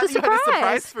 I Here's forgot the you had a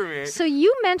surprise for me. So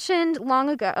you mentioned long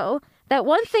ago that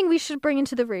one thing we should bring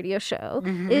into the radio show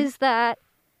is that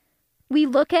we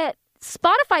look at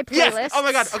Spotify playlists. Yes. Oh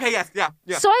my god. Okay. Yes. Yeah.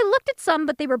 Yeah. So I looked at some,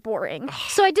 but they were boring.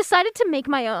 So I decided to make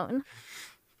my own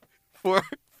For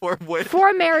what? for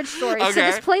a marriage story. So Okay.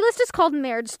 this playlist is called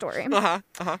Marriage Story.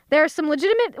 There are some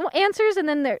legitimate answers, and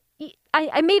then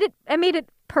I made it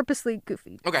purposely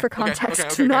goofy Okay, for okay, context okay,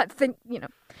 to okay. not think,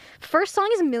 First song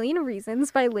is A Million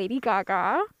Reasons by Lady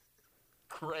Gaga.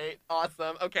 Great.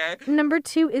 Awesome. Okay. Number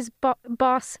 2 is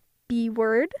Boss B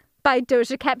Word by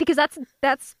Doja Cat, because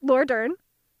that's Laura Dern.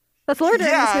 That's Laura Dern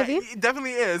in this movie. It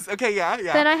definitely is. Okay. Yeah.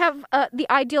 Yeah. Then I have The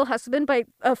Ideal Husband by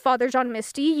Father John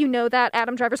Misty. You know that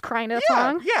Adam Driver's crying at a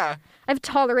song. Yeah. I have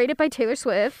Tolerate It by Taylor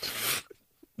Swift.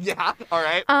 Yeah. All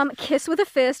right. Kiss with a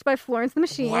Fist by Florence the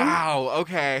Machine. Wow.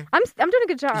 Okay. I'm doing a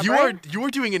good job, You right? are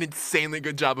doing an insanely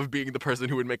good job of being the person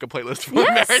who would make a playlist for a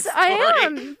Yes, marriage story.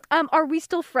 I am. Are We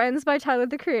Still Friends by Tyler,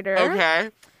 the Creator.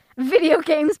 Okay. Video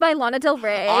Games by Lana Del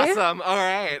Rey. Awesome. All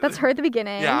right. That's her at the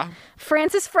beginning. Yeah.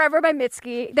 Francis Forever by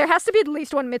Mitski. There has to be at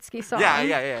least one Mitski song.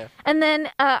 Yeah. And then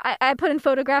I put in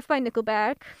Photograph by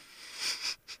Nickelback.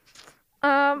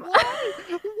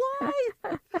 Why?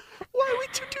 Why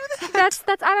would you do that?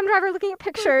 That's Adam Driver looking at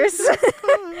pictures.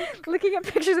 Looking at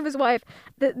pictures of his wife.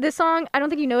 This song, I don't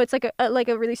think you know, it's like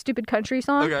a really stupid country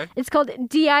song. Okay. It's called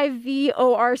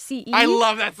Divorce. I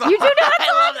love that song. You do know that song?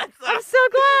 I love that song. I'm so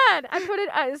glad. I put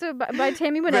it by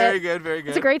Tammy Wynette. Very good. Very good.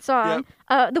 It's a great song.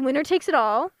 The Winner Takes It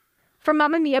All from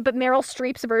Mamma Mia, but Meryl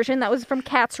Streep's version. That was from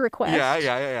Cat's Request.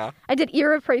 Yeah. I did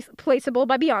Irreplaceable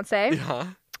by Beyonce. Yeah.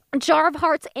 Jar of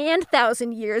Hearts and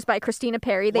 1,000 Years by Christina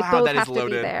Perry. They Wow, both that have is to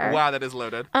loaded. be there. Wow, that is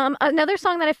loaded. Another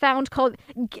song that I found called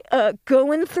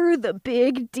Going Through the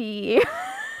Big D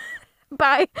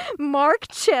by Mark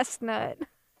Chestnut.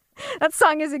 That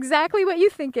song is exactly what you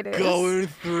think it is. Going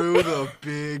through the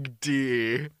big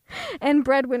D. And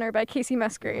Breadwinner by Casey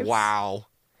Musgraves. Wow.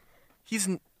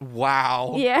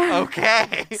 Wow. Yeah.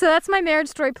 Okay. So that's my Marriage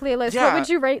Story playlist. Yeah. What would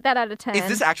you rate that out of 10? Is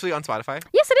this actually on Spotify?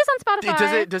 Yes, it is on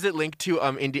Spotify. Does it link to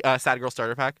Sad Girl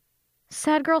Starter Pack?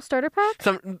 Sad Girl Starter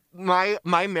Pack? My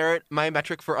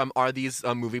metric for are these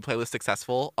movie playlists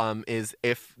successful is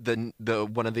if in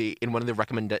one of the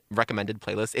recommended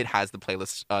playlists it has the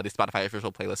playlist the Spotify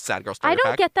official playlist Sad Girl Starter I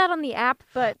don't Pack. get that on the app,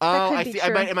 but that could I be see.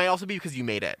 true. It might also be because you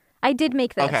made it. I did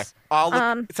make this. Okay, I'll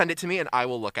look, send it to me and I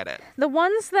will look at it. The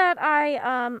ones that I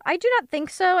do not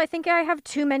think so. I think I have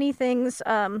too many things.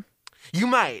 You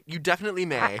might. You definitely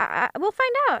may. We'll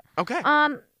find out. Okay.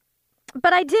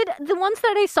 But I did, the ones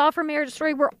that I saw for Marriage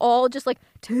Story were all just like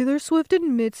Taylor Swift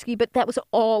and Mitski, but that was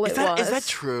all it was. Is that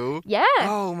true? Yeah.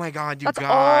 Oh my god, you That's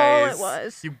guys. all it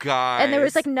was. You guys. And there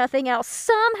was like nothing else.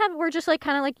 Some were just like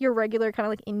kind of like your regular kind of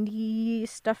like indie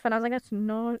stuff, and I was like, that's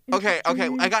not Okay.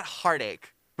 interesting. I got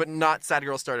Heartache, but not Sad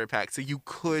Girl Starter Pack. So you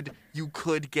could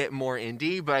get more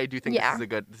indie, but I do think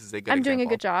this is a good I'm doing a example.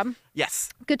 good job. Yes.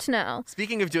 Good to know.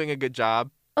 Speaking of doing a good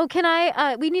job. Oh, can I?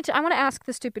 I want to ask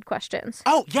the stupid questions.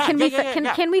 Oh yeah.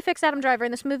 Can we fix Adam Driver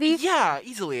in this movie? Yeah,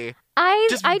 easily.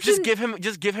 Just give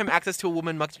him access to a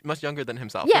woman much younger than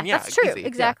himself. Yeah, And that's true. easy.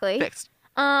 Exactly. Yeah, fixed.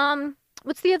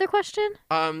 What's the other question?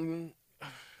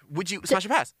 Would you smash or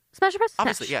pass? Smash or pass?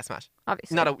 Obviously, Smash. yeah, smash.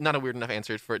 Obviously. Not a weird enough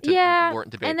answer for it to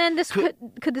warrant debate. And then this could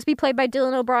this be played by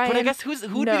Dylan O'Brien? But I guess who would be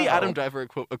the No. Adam Driver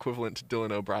equivalent to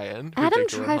Dylan O'Brien? for Adam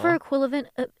Jake Driver Gyllenhaal? equivalent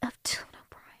of Dylan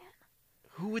O'Brien.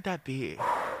 Who would that be?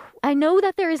 I know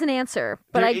that there is an answer,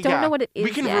 but I don't know what it is. We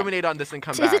can yet. ruminate on this and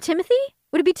come Is back. it Timothy?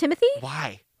 Would it be Timothy?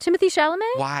 Why? Timothy Chalamet?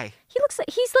 Why? He looks like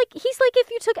he's like if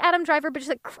you took Adam Driver but just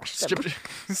like crushed him.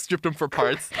 Stripped him for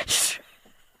parts.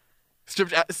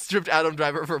 Stripped Adam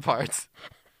Driver for parts.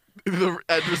 The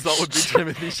end result would be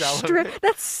Timothy Chalamet.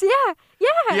 That's yeah.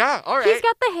 Yeah, all right. He's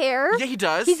got the hair. Yeah, he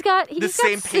does. He's got the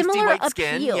same pasty similar white appeal,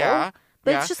 skin. Yeah,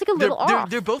 but yeah. it's just like a little off.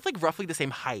 They're both like roughly the same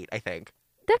height, I think.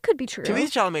 That could be true. Timothy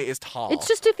Chalamet is tall. It's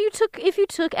just if you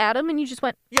took Adam and you just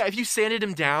went. Yeah, if you sanded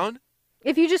him down.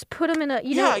 If you just put him in a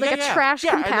a trash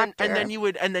compactor. and then you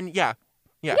would yeah.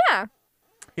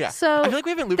 Yeah. So I feel like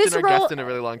we haven't looped in our guest in a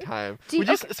really long time. Would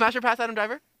you smash or pass Adam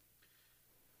Driver?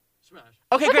 Smash.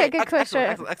 Okay, great. good question.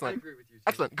 Excellent. I agree with you. Sam.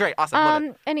 Excellent. Great. Awesome. Love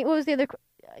it. And what was the other?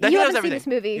 think you that was haven't seen everything. this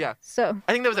movie, Yeah. so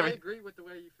I think that was I everything. agree with the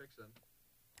way you fix them.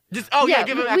 Just Yeah,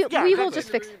 give him. we exactly. will just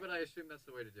fix- But I assume that's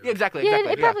the way to do it. Yeah, exactly. yeah,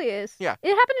 exactly. it probably is. Yeah. It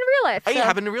happened in real life. It so-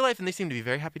 happened in real life, and they seem to be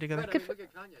very happy together. Right, I mean, look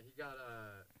at Kanye. He got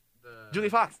the Julie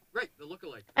Fox. Right, the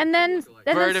lookalike. And then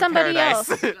Bird of somebody Paradise.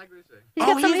 else. Exactly the same. He's Oh,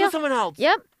 got he's somebody with else. someone else.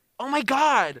 Yep. Oh my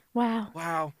God. Wow.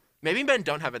 Wow. Maybe men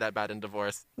don't have it that bad in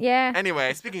divorce. Yeah.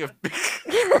 Anyway, speaking of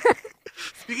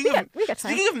We got time.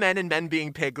 speaking of men and men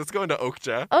being pigs, let's go into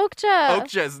Okja. Okja.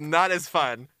 Okja is not as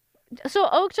fun. So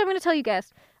Okja, I'm going to tell you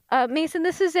guys. Mason,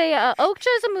 this is a Okja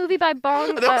is a movie by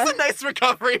Bong. That was a nice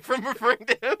recovery from referring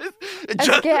to him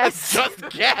as guest. just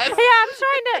guest. Yeah, I'm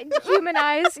trying to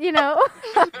humanize,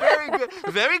 Very good.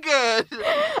 Very good.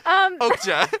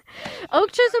 Okja.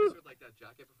 Okja's a Like that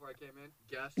jacket before I came in.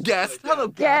 Guest. Guest. Like, Hello,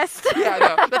 guest. Yeah,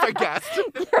 no, that's our guest.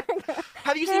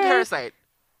 Have you seen Parasite?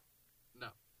 No.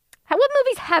 What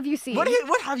movies have you seen? What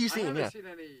have you I seen? haven't Yeah. seen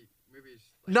any movies.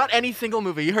 Like Not that. any single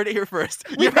movie. You heard it here first.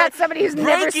 We've got somebody who's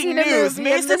never Breaking seen a news. movie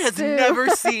in Mason the has stew. never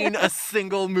seen a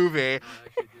single movie. I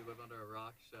actually do live under a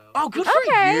rock, so. Oh, good for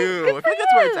Okay, you. good I for think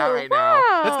that's where it's at you. right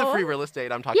now. That's the Wow. free real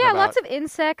estate I'm talking Yeah, about. lots of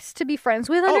insects to be friends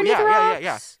with Oh, underneath yeah,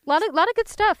 rocks. yeah. Lot of good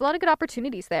stuff. A lot of good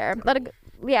opportunities there. A lot of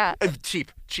yeah.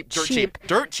 Cheap, dirt Cheap.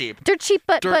 cheap. They're cheap,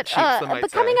 but Dirt cheap, some might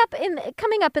but say.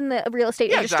 coming up in the real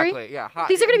estate Yeah, industry. exactly. Yeah, hot.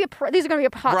 These are gonna be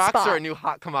a hot Rocks spot. are a new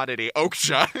hot commodity.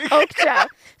 Okja. Okja.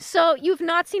 So you've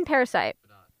not seen Parasite.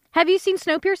 Have you seen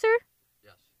Snowpiercer?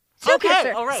 Yes. Snowpiercer.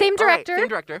 Okay, all right. Same all right, director. Same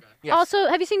director. Yes. Also,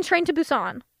 have you seen Train to Busan?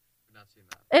 I've not seen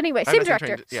that. Anyway, I've same not seen director.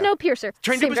 Train to- yeah. Snowpiercer.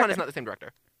 Train to same Busan director. is not the same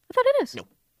director. I thought it is. No.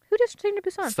 Who does Train to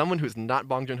Busan? Someone who's not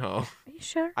Bong Joon-ho. Are you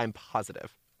sure? I'm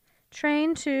positive.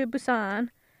 Train to Busan.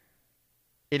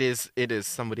 It is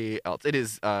somebody else. It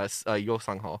is Yo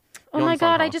Sang-ho. Oh my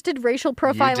God! I just did racial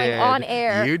profiling on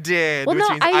air. You did. Well, which no,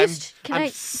 means I I'm, used- can I'm I-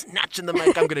 snatching the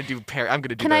mic. I'm gonna do I'm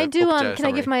gonna do. Can the I do Okja Can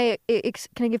I give summary.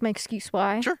 can I give my excuse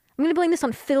why? Sure. I'm gonna blame this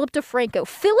on Philip DeFranco.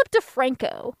 Philip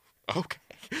DeFranco Okay.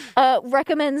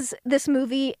 recommends this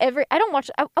movie every. I don't watch.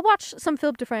 I watch some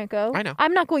Philip DeFranco. I know.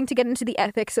 I'm not going to get into the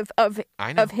ethics of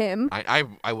I know. him.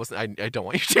 I wasn't. I don't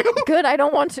want you to. Good. I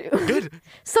don't want to. Good.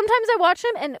 Sometimes I watch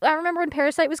him, and I remember when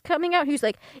Parasite was coming out, he was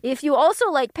like, "If you also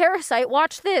like Parasite,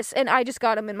 watch this." And I just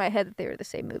got him in my head that they were the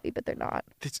same movie, but they're not.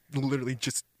 It's literally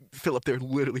just Philip. They're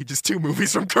literally just two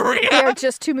movies from Korea. They're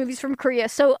just two movies from Korea.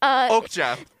 So,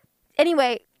 Okja.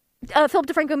 anyway, Philip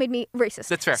DeFranco made me racist.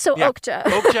 That's fair. So Yeah.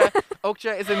 Okja.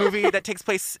 Okja is a movie that takes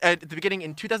place at the beginning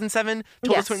in 2007.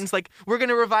 Tilda Yes. Swinton's like, we're going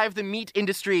to revive the meat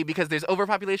industry because there's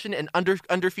overpopulation and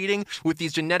underfeeding with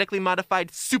these genetically modified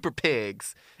super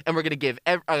pigs. And we're going to give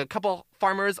a couple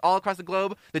farmers all across the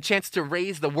globe the chance to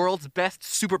raise the world's best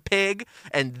super pig.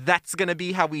 And that's going to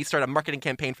be how we start a marketing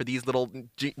campaign for these little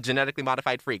genetically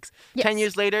modified freaks. Yes. 10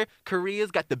 years later,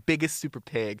 Korea's got the biggest super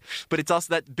pig. But it's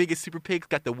also that biggest super pig's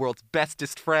got the world's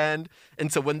bestest friend.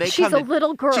 And so when they She's come a to-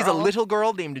 little girl. She's a little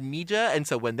girl named Mija, and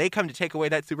so when they come to take away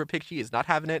that super pig, she is not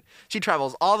having it. She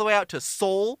travels all the way out to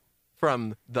Seoul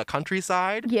from the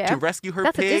countryside Yeah. to rescue her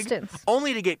That's a pig, distance.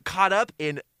 only to get caught up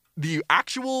in the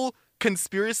actual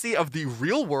conspiracy of the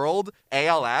real world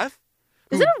ALF.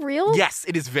 Is it a real? Yes,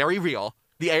 it is very real.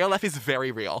 The ALF is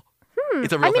very real.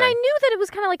 It's a real I mean, thing. I knew that it was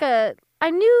kind of like a. I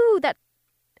knew that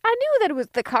it was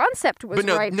the concept was but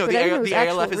no, right. no, but the, I didn't know it the was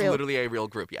actual ALF is real. literally a real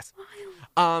group. Yes.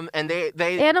 And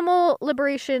they Animal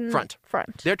Liberation Front.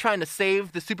 Front. They're trying to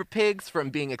save the super pigs from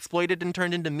being exploited and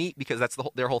turned into meat because that's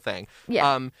their whole thing.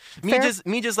 Yeah. Fair.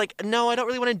 Mija's like, no, I don't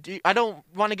really want to. I don't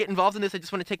want to get involved in this. I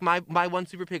just want to take my one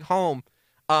super pig home.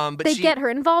 But They get her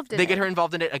involved in They it. get her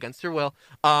involved in it against her will.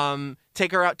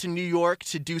 Take her out to New York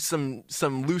to do some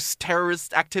loose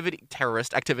terrorist activity.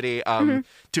 Mm-hmm.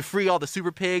 To free all the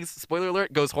super pigs. Spoiler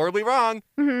alert: goes horribly wrong.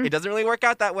 It doesn't really work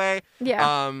out that way. Mm-hmm.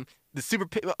 Yeah. The super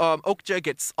Okja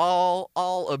gets all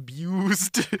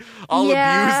abused,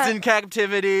 Yeah. abused in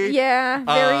captivity.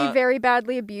 Yeah, very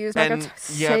badly abused. I'm not And going to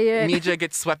say it. Mija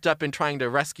gets swept up in trying to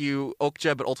rescue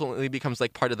Okja, but ultimately becomes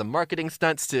like part of the marketing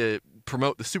stunts to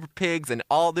promote the super pigs, and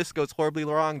all this goes horribly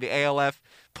wrong. The ALF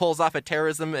pulls off a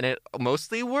terrorism, and it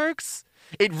mostly works.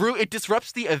 It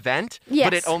disrupts the event, Yes.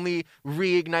 but it only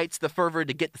reignites the fervor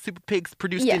to get the super pigs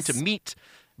produced Yes. into meat.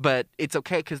 But it's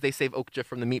okay because they save Okja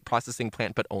from the meat processing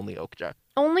plant, but only Okja.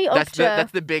 Only Okja.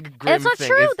 That's the big grim And it's not thing.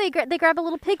 true. is They grab a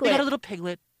little They piglet. got a little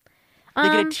piglet. They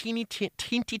get a Um, teeny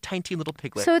tiny little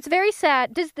piglet. So it's very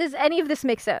sad. Does any of this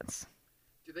make sense?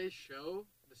 Do they show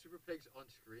the super pigs on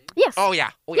screen? Yes. oh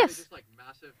yeah. Are Yes. they just like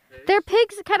massive pigs? They're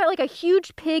pigs, kind of like a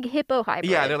huge pig hippo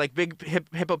hybrid. Yeah, they're like big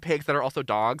hippo pigs that are also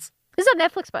dogs. This is on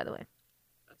Netflix, by the way.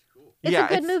 That's cool. It's yeah, a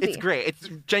good movie. It's great. It's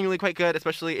genuinely quite good,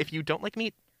 especially if you don't like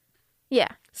meat. Yeah.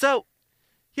 So,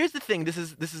 here's the thing. This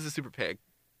is a super pig.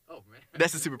 Oh man.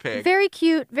 That's a super pig. Very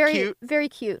cute. Very Cute. very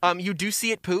cute. You do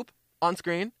see it poop on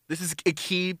screen. This is a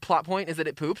key plot point, is that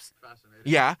it poops. Fascinating.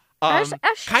 Yeah. Ash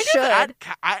Kind should.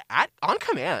 of on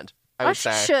command, I would Ash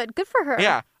say. should. Good for her.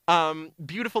 Yeah.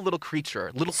 Beautiful little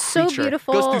creature. So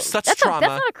beautiful. Goes through such that's trauma.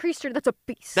 that's not a creature. That's a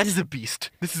beast. That is a beast.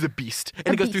 This is a beast.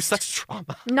 And it goes through beast. such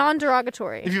trauma.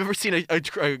 Non-derogatory. Have you ever seen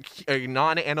a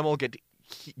non-animal get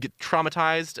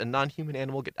traumatized, a non-human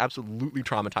animal get absolutely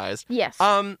traumatized? Yes.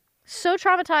 Um, So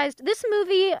traumatized. This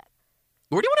movie.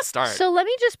 where do you want to start? So let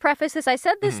me just preface this. I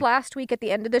said this Mm-hmm. last week at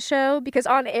the end of the show because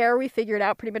on air we figured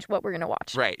out pretty much what we're gonna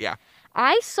watch. Right, yeah,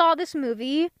 I saw this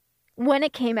movie when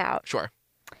it came out. sure.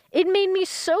 It made me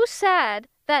so sad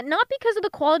that not because of the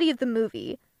quality of the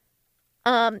movie.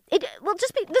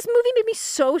 This movie made me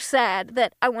so sad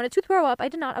that I wanted to throw up. I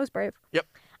did not. I was brave. Yep.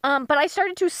 But I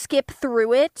started to skip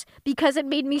through it because it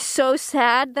made me so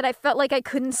sad that I felt like I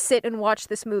couldn't sit and watch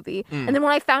this movie. Mm. And then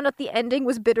when I found out the ending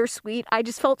was bittersweet, I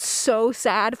just felt so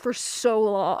sad for so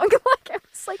long.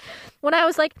 When I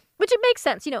was like, which it makes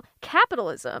sense,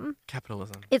 capitalism.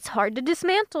 Capitalism. It's hard to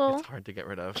dismantle. It's hard to get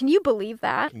rid of. Can you believe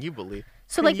that? Can you believe?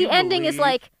 So Can like you the ending is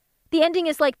believe-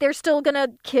 like they're still gonna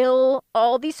kill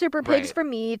all these super pigs Right. for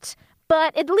meat,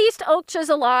 but at least Okja's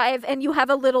alive and you have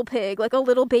a little pig, like a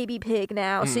little baby pig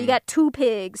now. So you got 2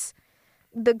 pigs.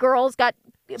 The girl's got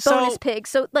bonus So- pigs.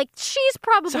 So like she's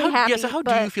probably happy. So how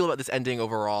do but you feel about this ending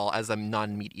overall as a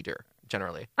non-meat eater,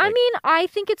 generally? I Like- mean, I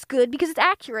think it's good because it's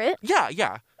accurate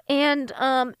Yeah. and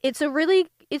it's a really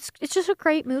it's just a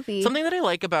great movie. Something that I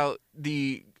like about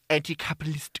the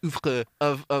anti-capitalist oeuvre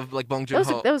of like Bong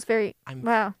Joon-ho. that was very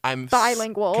wow. I'm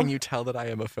bilingual. Can you tell that I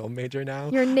am a film major now?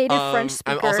 You're a native French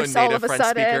speaker. I'm also a so all native of a French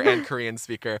sudden. speaker and Korean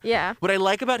speaker. Yeah. What I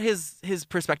like about his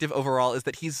perspective overall is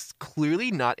that he's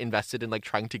clearly not invested in like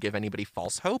trying to give anybody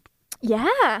false hope,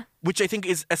 Yeah. which I think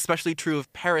is especially true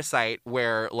of Parasite,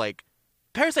 where like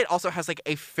Parasite also has like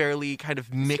a fairly kind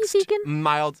of mixed, vegan?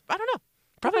 mild. I don't know.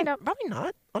 Probably not. Probably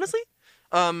not. Honestly.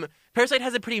 Parasite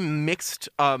has a pretty mixed,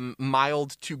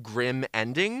 mild to grim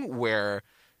ending where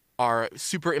our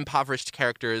super impoverished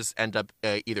characters end up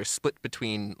either split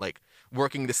between like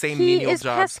working the same He menial is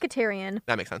jobs. pescatarian,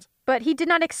 That makes sense. but he did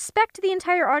not expect the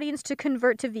entire audience to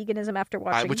convert to veganism after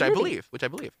watching Which the I movie.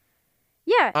 believe.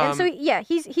 Yeah, and so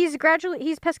he's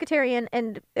pescatarian,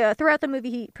 and throughout the movie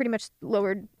he pretty much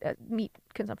lowered meat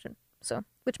consumption. So,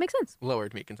 which makes sense.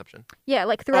 Lowered meat consumption. Yeah,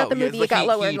 like throughout the movie it got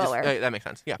lower and lower. That makes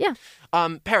sense. Yeah. Yeah.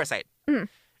 Parasite Mm.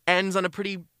 ends on a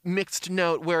pretty mixed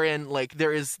note, wherein like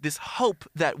there is this hope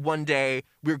that one day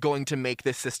we're going to make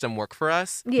this system work for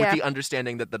us, Yeah. with the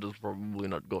understanding that that is probably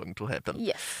not going to happen.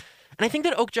 Yes. And I think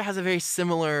that Okja has a very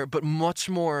similar but much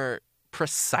more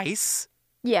precise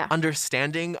Yeah.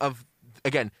 understanding of,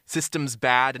 again, systems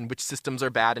bad and which systems are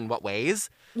bad in what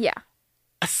ways. Yeah.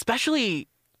 Especially,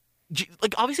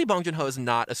 like, obviously Bong Joon-ho is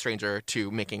not a stranger to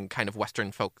making kind of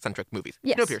Western folk-centric movies.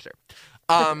 Yes.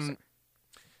 Snowpiercer.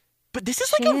 But this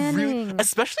is like a really, Channing.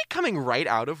 especially coming right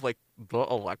out of like the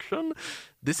election,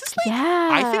 this is like, Yeah.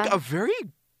 I think, a very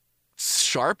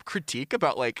sharp critique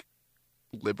about like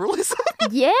liberalism.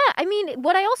 Yeah, I mean,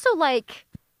 what I also like,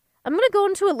 I'm going to go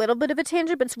into a little bit of a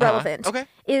tangent, but it's relevant, Okay.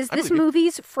 is I this believe you.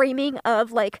 movie's framing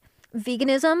of, like,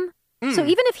 veganism. Mm. So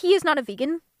even if he is not a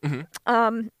vegan, Mhm.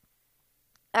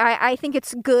 I think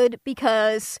it's good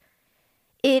because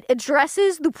it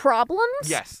addresses the problems,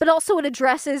 Yes. but also it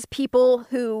addresses people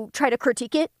who try to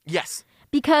critique it. Yes.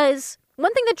 Because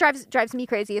one thing that drives me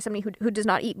crazy as somebody who does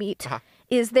not eat meat Uh-huh.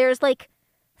 is there's like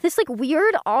this like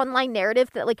weird online narrative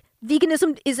that like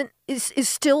veganism is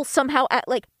still somehow at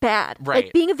like bad. Right.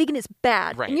 Like being a vegan is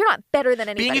bad. Right. And you're not better than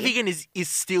anybody. Being a vegan is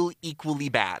still equally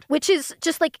bad. Which is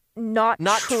just like not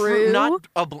True. true.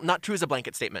 Not true as a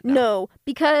blanket statement. No,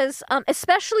 because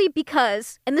especially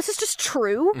because, and this is just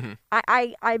true. Mhm.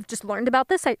 I've just learned about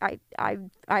this.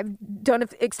 I've done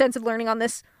extensive learning on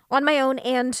this on my own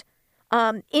and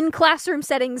in classroom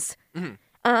settings. Mhm.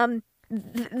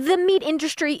 The meat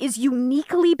industry is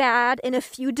uniquely bad in a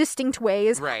few distinct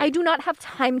ways. Right. I do not have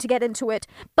time to get into it,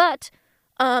 but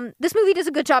this movie does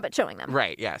a good job at showing them.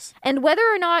 Right. Yes. And whether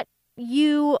or not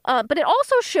you, but it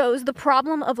also shows the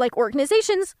problem of like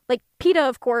organizations like PETA,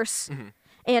 of course, Mhm.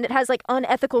 and it has like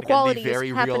unethical Again, qualities the very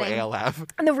happening. real ALF.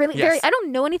 And the really Yes. very, I don't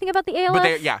know anything about the ALF,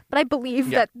 But yeah. but I believe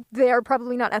Yeah. that they are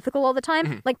probably not ethical all the time.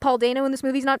 Mhm. Like Paul Dano in this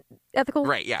movie's not ethical,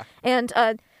 Right. Yeah. and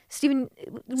Walking Stephen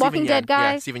Dead Yeun.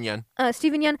 guy, Yeah, Stephen Yeun.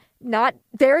 Stephen Yeun, not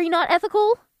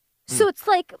ethical. So it's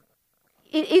like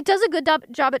it does a good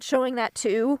job at showing that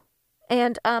too,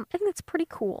 and I think that's pretty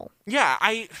cool. Yeah.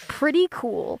 Pretty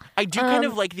cool. I do kind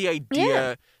of like the idea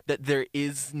yeah. that there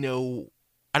is no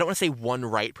I don't want to say one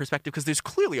right perspective because there's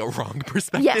clearly a wrong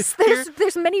perspective. Yes,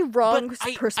 there's many wrong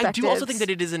perspectives. I do also think that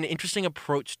it is an interesting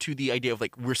approach to the idea of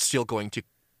like we're still going to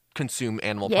consume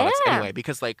animal products anyway,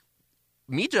 because like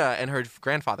Mija and her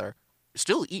grandfather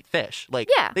still eat fish. Like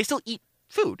they still eat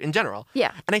food in general.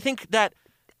 Yeah. And I think a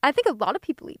lot of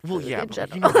people eat food in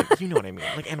general. You know what I mean.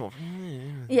 Like animal.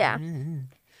 Yeah.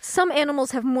 Some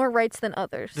animals have more rights than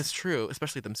others. That's true,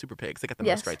 especially them super pigs. They got the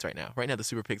most rights right now. Right now, the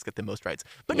super pigs get the most rights.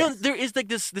 But no, there is like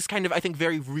this kind of, I think,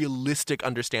 very realistic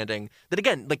understanding that,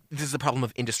 again, like this is a problem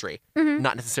of industry,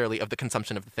 not necessarily of the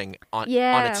consumption of the thing on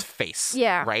its face.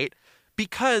 Yeah. Right?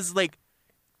 Because like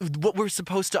what we're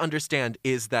supposed to understand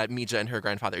is that Mija and her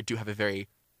grandfather do have a very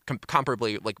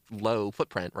comparably like low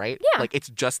footprint, right? Yeah. Like it's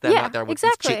just them out there with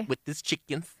these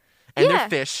chickens and their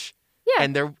fish. Yeah.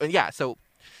 And so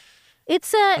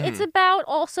it's about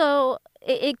also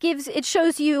it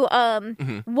shows you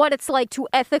what it's like to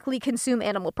ethically consume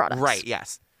animal products. Right,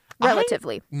 yes.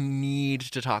 Relatively. I need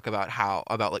to talk about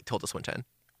like Tilda Swinton.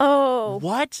 Oh.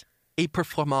 What a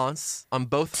performance on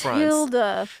both fronts.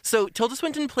 Tilda. So Tilda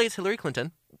Swinton plays Hillary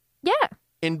Clinton. Yeah.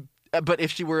 But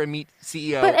if she were a meat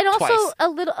CEO and also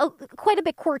twice. quite a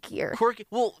bit quirkier.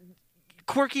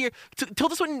 Quirkier.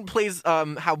 Tilda Swinton plays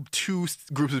how two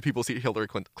groups of people see Hillary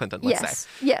Clinton. Let's say.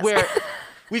 Yes. Where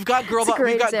we've got girl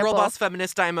example. boss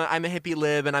feminist. I'm a hippie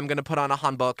lib, and I'm gonna put on a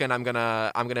hanbok, and I'm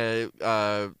gonna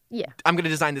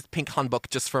design this pink hanbok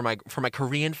just for my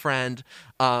Korean friend.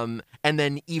 And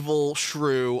then evil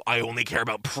shrew. I only care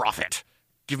about profit.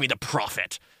 Give me the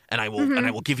profit, and I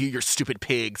will give you your stupid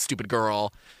pig, stupid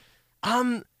girl.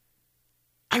 I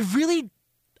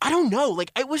don't know.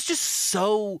 Like it was just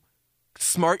so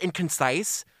smart and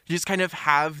concise. You just kind of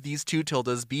have these two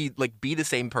Tildas be the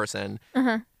same person.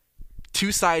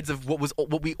 Two sides of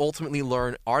what we ultimately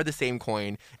learn are the same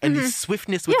coin, and the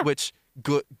swiftness with which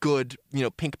good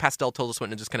pink pastel Tilda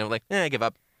Swinton just kind of like, I give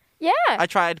up. Yeah, I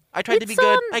tried to be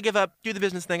good. I give up. Do the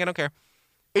business thing. I don't care.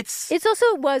 It's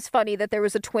also was funny that there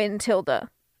was a twin Tilda.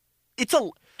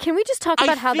 Can we just talk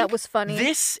about how that was funny?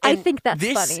 I think that's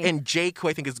funny. And Jake, who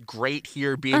I think is great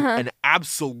here, being an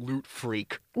absolute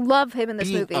freak. Love him in this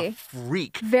movie. A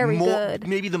freak. Very good.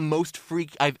 Maybe the most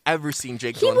freak I've ever seen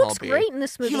Jake Gyllenhaal be. He looks great in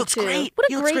this movie, He looks too. great.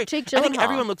 What a great Jake Gyllenhaal. I think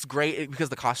everyone looks great because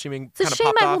the costuming kind of popped off. It's a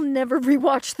shame I will never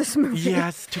rewatch this movie. Yeah,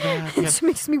 it's too bad. It just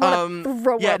makes me want to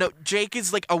throw up. Yeah, no, Jake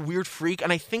is like a weird freak,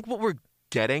 and I think what we're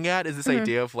getting at is this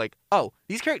idea of like,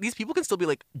 these people can still be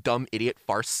like dumb idiot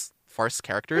farce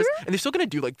characters, and they're still gonna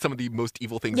do like some of the most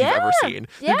evil things you've ever seen.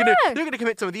 They're gonna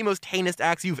commit some of the most heinous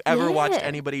acts you've ever watched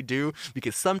anybody do,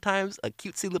 because sometimes a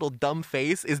cutesy little dumb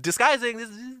face is disguising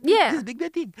this big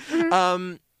bad thing.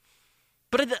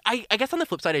 But I guess on the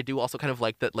flip side, I do also kind of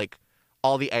like that like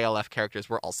all the ALF characters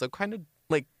were also kind of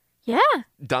like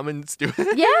dumb and stupid.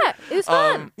 Yeah, it was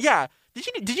fun. Yeah.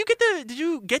 Did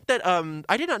you get that?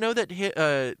 I did not know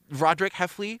that Roderick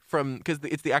Heffley because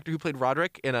it's the actor who played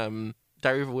Roderick in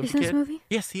Diary of a Wimpy Kid. This movie?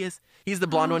 Yes, he is. He's the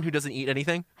blonde one who doesn't eat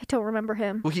anything. I don't remember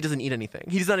him. Well, he doesn't eat anything.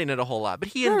 He's not in it a whole lot, but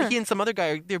he and some other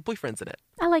guy they're boyfriends in it.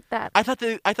 I like that. I thought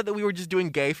that we were just doing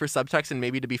gay for subtext and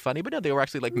maybe to be funny, but no, they were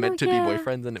actually like meant to be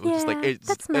boyfriends, and it was just like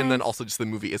that's nice. And then also just the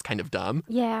movie is kind of dumb.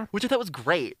 Yeah, which I thought was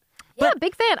great. Yeah,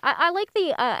 big fan. I like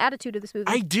the attitude of this movie.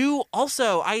 I do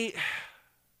also. I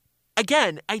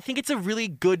think it's a really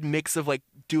good mix of like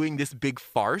doing this big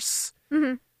farce.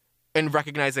 And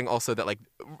recognizing also that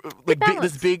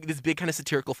this big kind of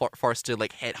satirical farce to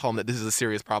like hit home that this is a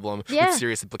serious problem with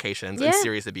serious implications and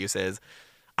serious abuses.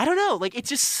 I don't know, like it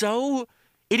is so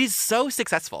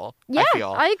successful. Yeah, I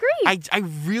feel. I agree. I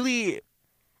really.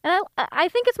 And I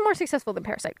think it's more successful than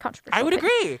Parasite. Controversial. I would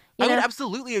agree. I would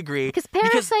absolutely agree. Because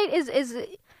Parasite is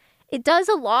it does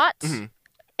a lot,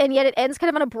 and yet it ends kind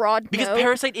of on a broad note. Because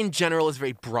Parasite in general is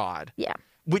very broad. Yeah.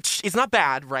 Which is not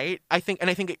bad, right? I think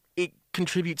it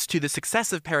contributes to the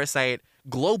success of Parasite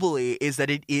globally is that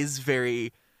it is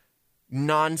very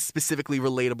non-specifically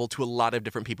relatable to a lot of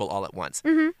different people all at once.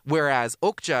 Whereas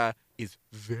Okja is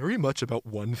very much about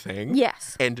one thing.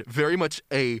 Yes. And very much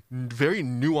a very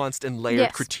nuanced and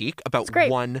layered critique about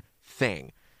one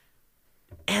thing.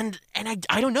 And I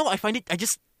don't know. I find it, I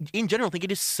just, in general, think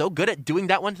it is so good at doing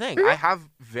that one thing. I have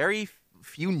very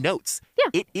few notes. Yeah.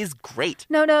 It is great.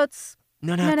 No notes.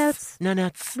 No nuts.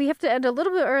 We have to end a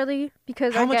little bit early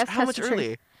because our guest has to How much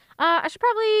early? I should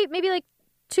probably maybe like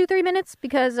 2-3 minutes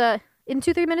because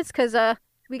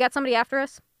we got somebody after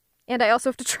us, and I also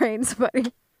have to train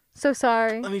somebody. So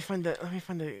sorry. Let me find the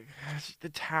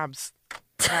tabs.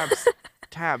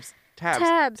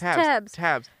 Tabs.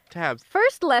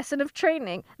 First lesson of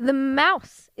training. The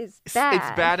mouse is bad.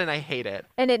 It's bad and I hate it.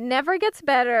 And it never gets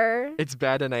better. It's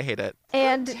bad and I hate it.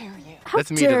 And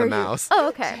That's me to the mouse. Oh,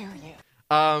 okay.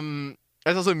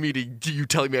 That's also me to you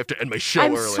telling me I have to end my show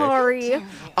I'm early. sorry.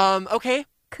 Okay.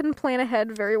 Couldn't plan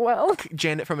ahead very well.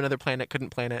 Janet from another planet couldn't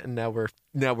plan it, and now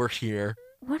we're here.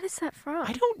 What is that from?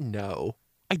 I don't know.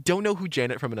 I don't know who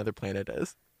Janet from another planet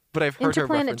is, but I've heard her Interplanet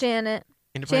reference. Janet.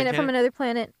 Interplanet Janet from another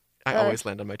planet. I always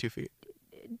land on my 2 feet.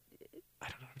 I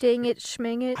don't know. Dang it,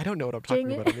 schming it. I don't know what I'm talking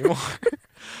Dang about it.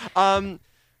 anymore.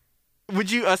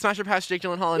 Would you smash or pass Jake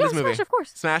Gyllenhaal in this movie? Smash, of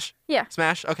course. Smash? Yeah.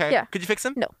 Smash? Okay. Yeah. Could you fix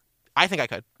him? No. I think I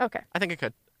could. Okay. I think I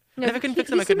could. No, And if I couldn't fix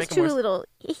him, I could make him too worse. little.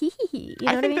 You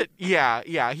know what I mean? Yeah.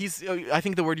 I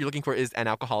think the word you're looking for is an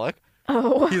alcoholic.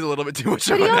 Oh. He's a little bit too much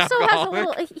But of he an also has a alcoholic.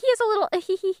 little. He has a little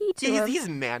to him. He's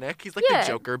manic. He's like Yeah. the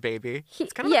Joker baby. He-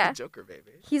 It's kind of yeah. like the Joker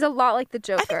baby. He's a lot like the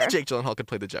Joker. I think that Jake Gyllenhaal could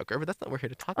play the Joker, but that's not what we're here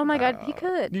to talk about. Oh my God, he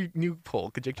could. New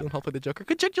poll. Could Jake Gyllenhaal play the Joker?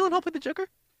 Could Jake Gyllenhaal play the Joker?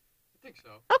 I think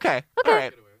so. Okay.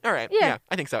 Okay. All right. Yeah.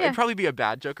 I think so. Yeah. It'd probably be a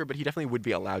bad Joker, but he definitely would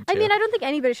be allowed to. I mean, I don't think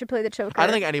anybody should play the Joker. I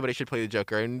don't think anybody should play the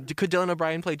Joker. And could Dylan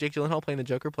O'Brien play Jake Gyllenhaal playing the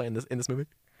Joker in this movie?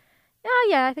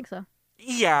 Yeah, I think so.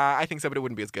 Yeah, I think so, but it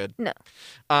wouldn't be as good. No.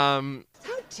 How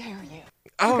dare you?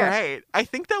 All Okay. right. I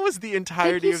think that was the Thank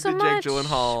entirety you of so the much Jake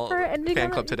Gyllenhaal for ending fan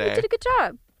on club You today. did a good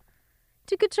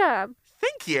job.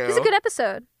 Thank you. It was a good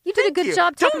episode. You did a Thank good you.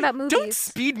 job talking Don't- about movies. Don't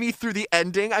speed me through the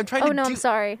ending. I'm trying Oh to no, do I'm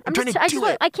sorry. I'm trying to do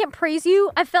it. I can't praise you.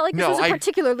 I felt like this No, was a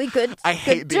particularly good. I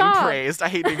hate good being job. praised. I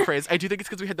hate being praised. I do think it's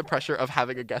because we had the pressure of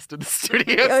having a guest in the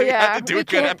studio, so Oh we yeah, had to do a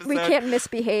good episode. we can't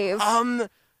misbehave.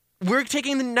 We're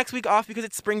taking the next week off because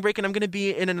it's spring break and I'm going to be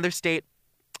in another state.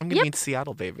 I'm going to be in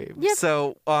Seattle, baby. Yep.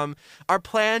 So, our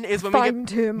plan is when Find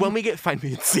him. when we get find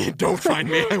me in Seattle. Don't find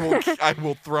me. I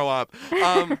will throw up.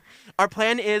 Our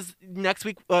plan is next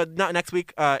week. Not next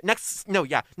week. Next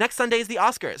Sunday is the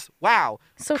Oscars. Wow.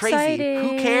 So crazy. exciting.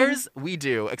 Who cares? We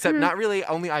do. Except not really.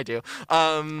 Only I do.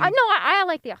 I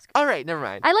like the Oscars. All right, never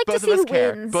mind. I like to Both see of us who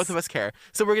care. wins. Both of us care.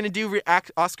 So we're gonna do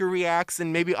Oscar reacts,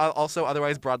 and maybe I'll also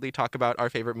otherwise broadly talk about our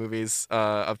favorite movies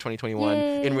of 2021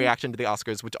 in Yay. reaction to the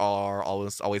Oscars, which are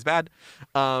always bad.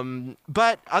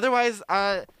 But otherwise,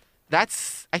 I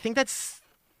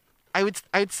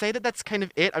would say that that's kind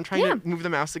of it. I'm trying to move the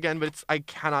mouse again, but I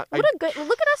cannot. What a good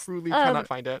look at us. Truly cannot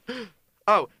find it.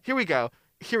 Oh, here we go.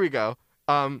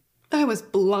 I was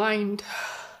blind.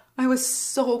 I was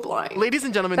so blind. Ladies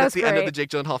and gentlemen, That that's was the end of great. the Jake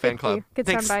Gyllenhaal fan club. Good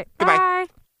Thanks. soundbite. Goodbye. Bye.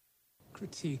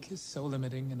 Critique is so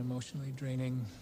limiting and emotionally draining.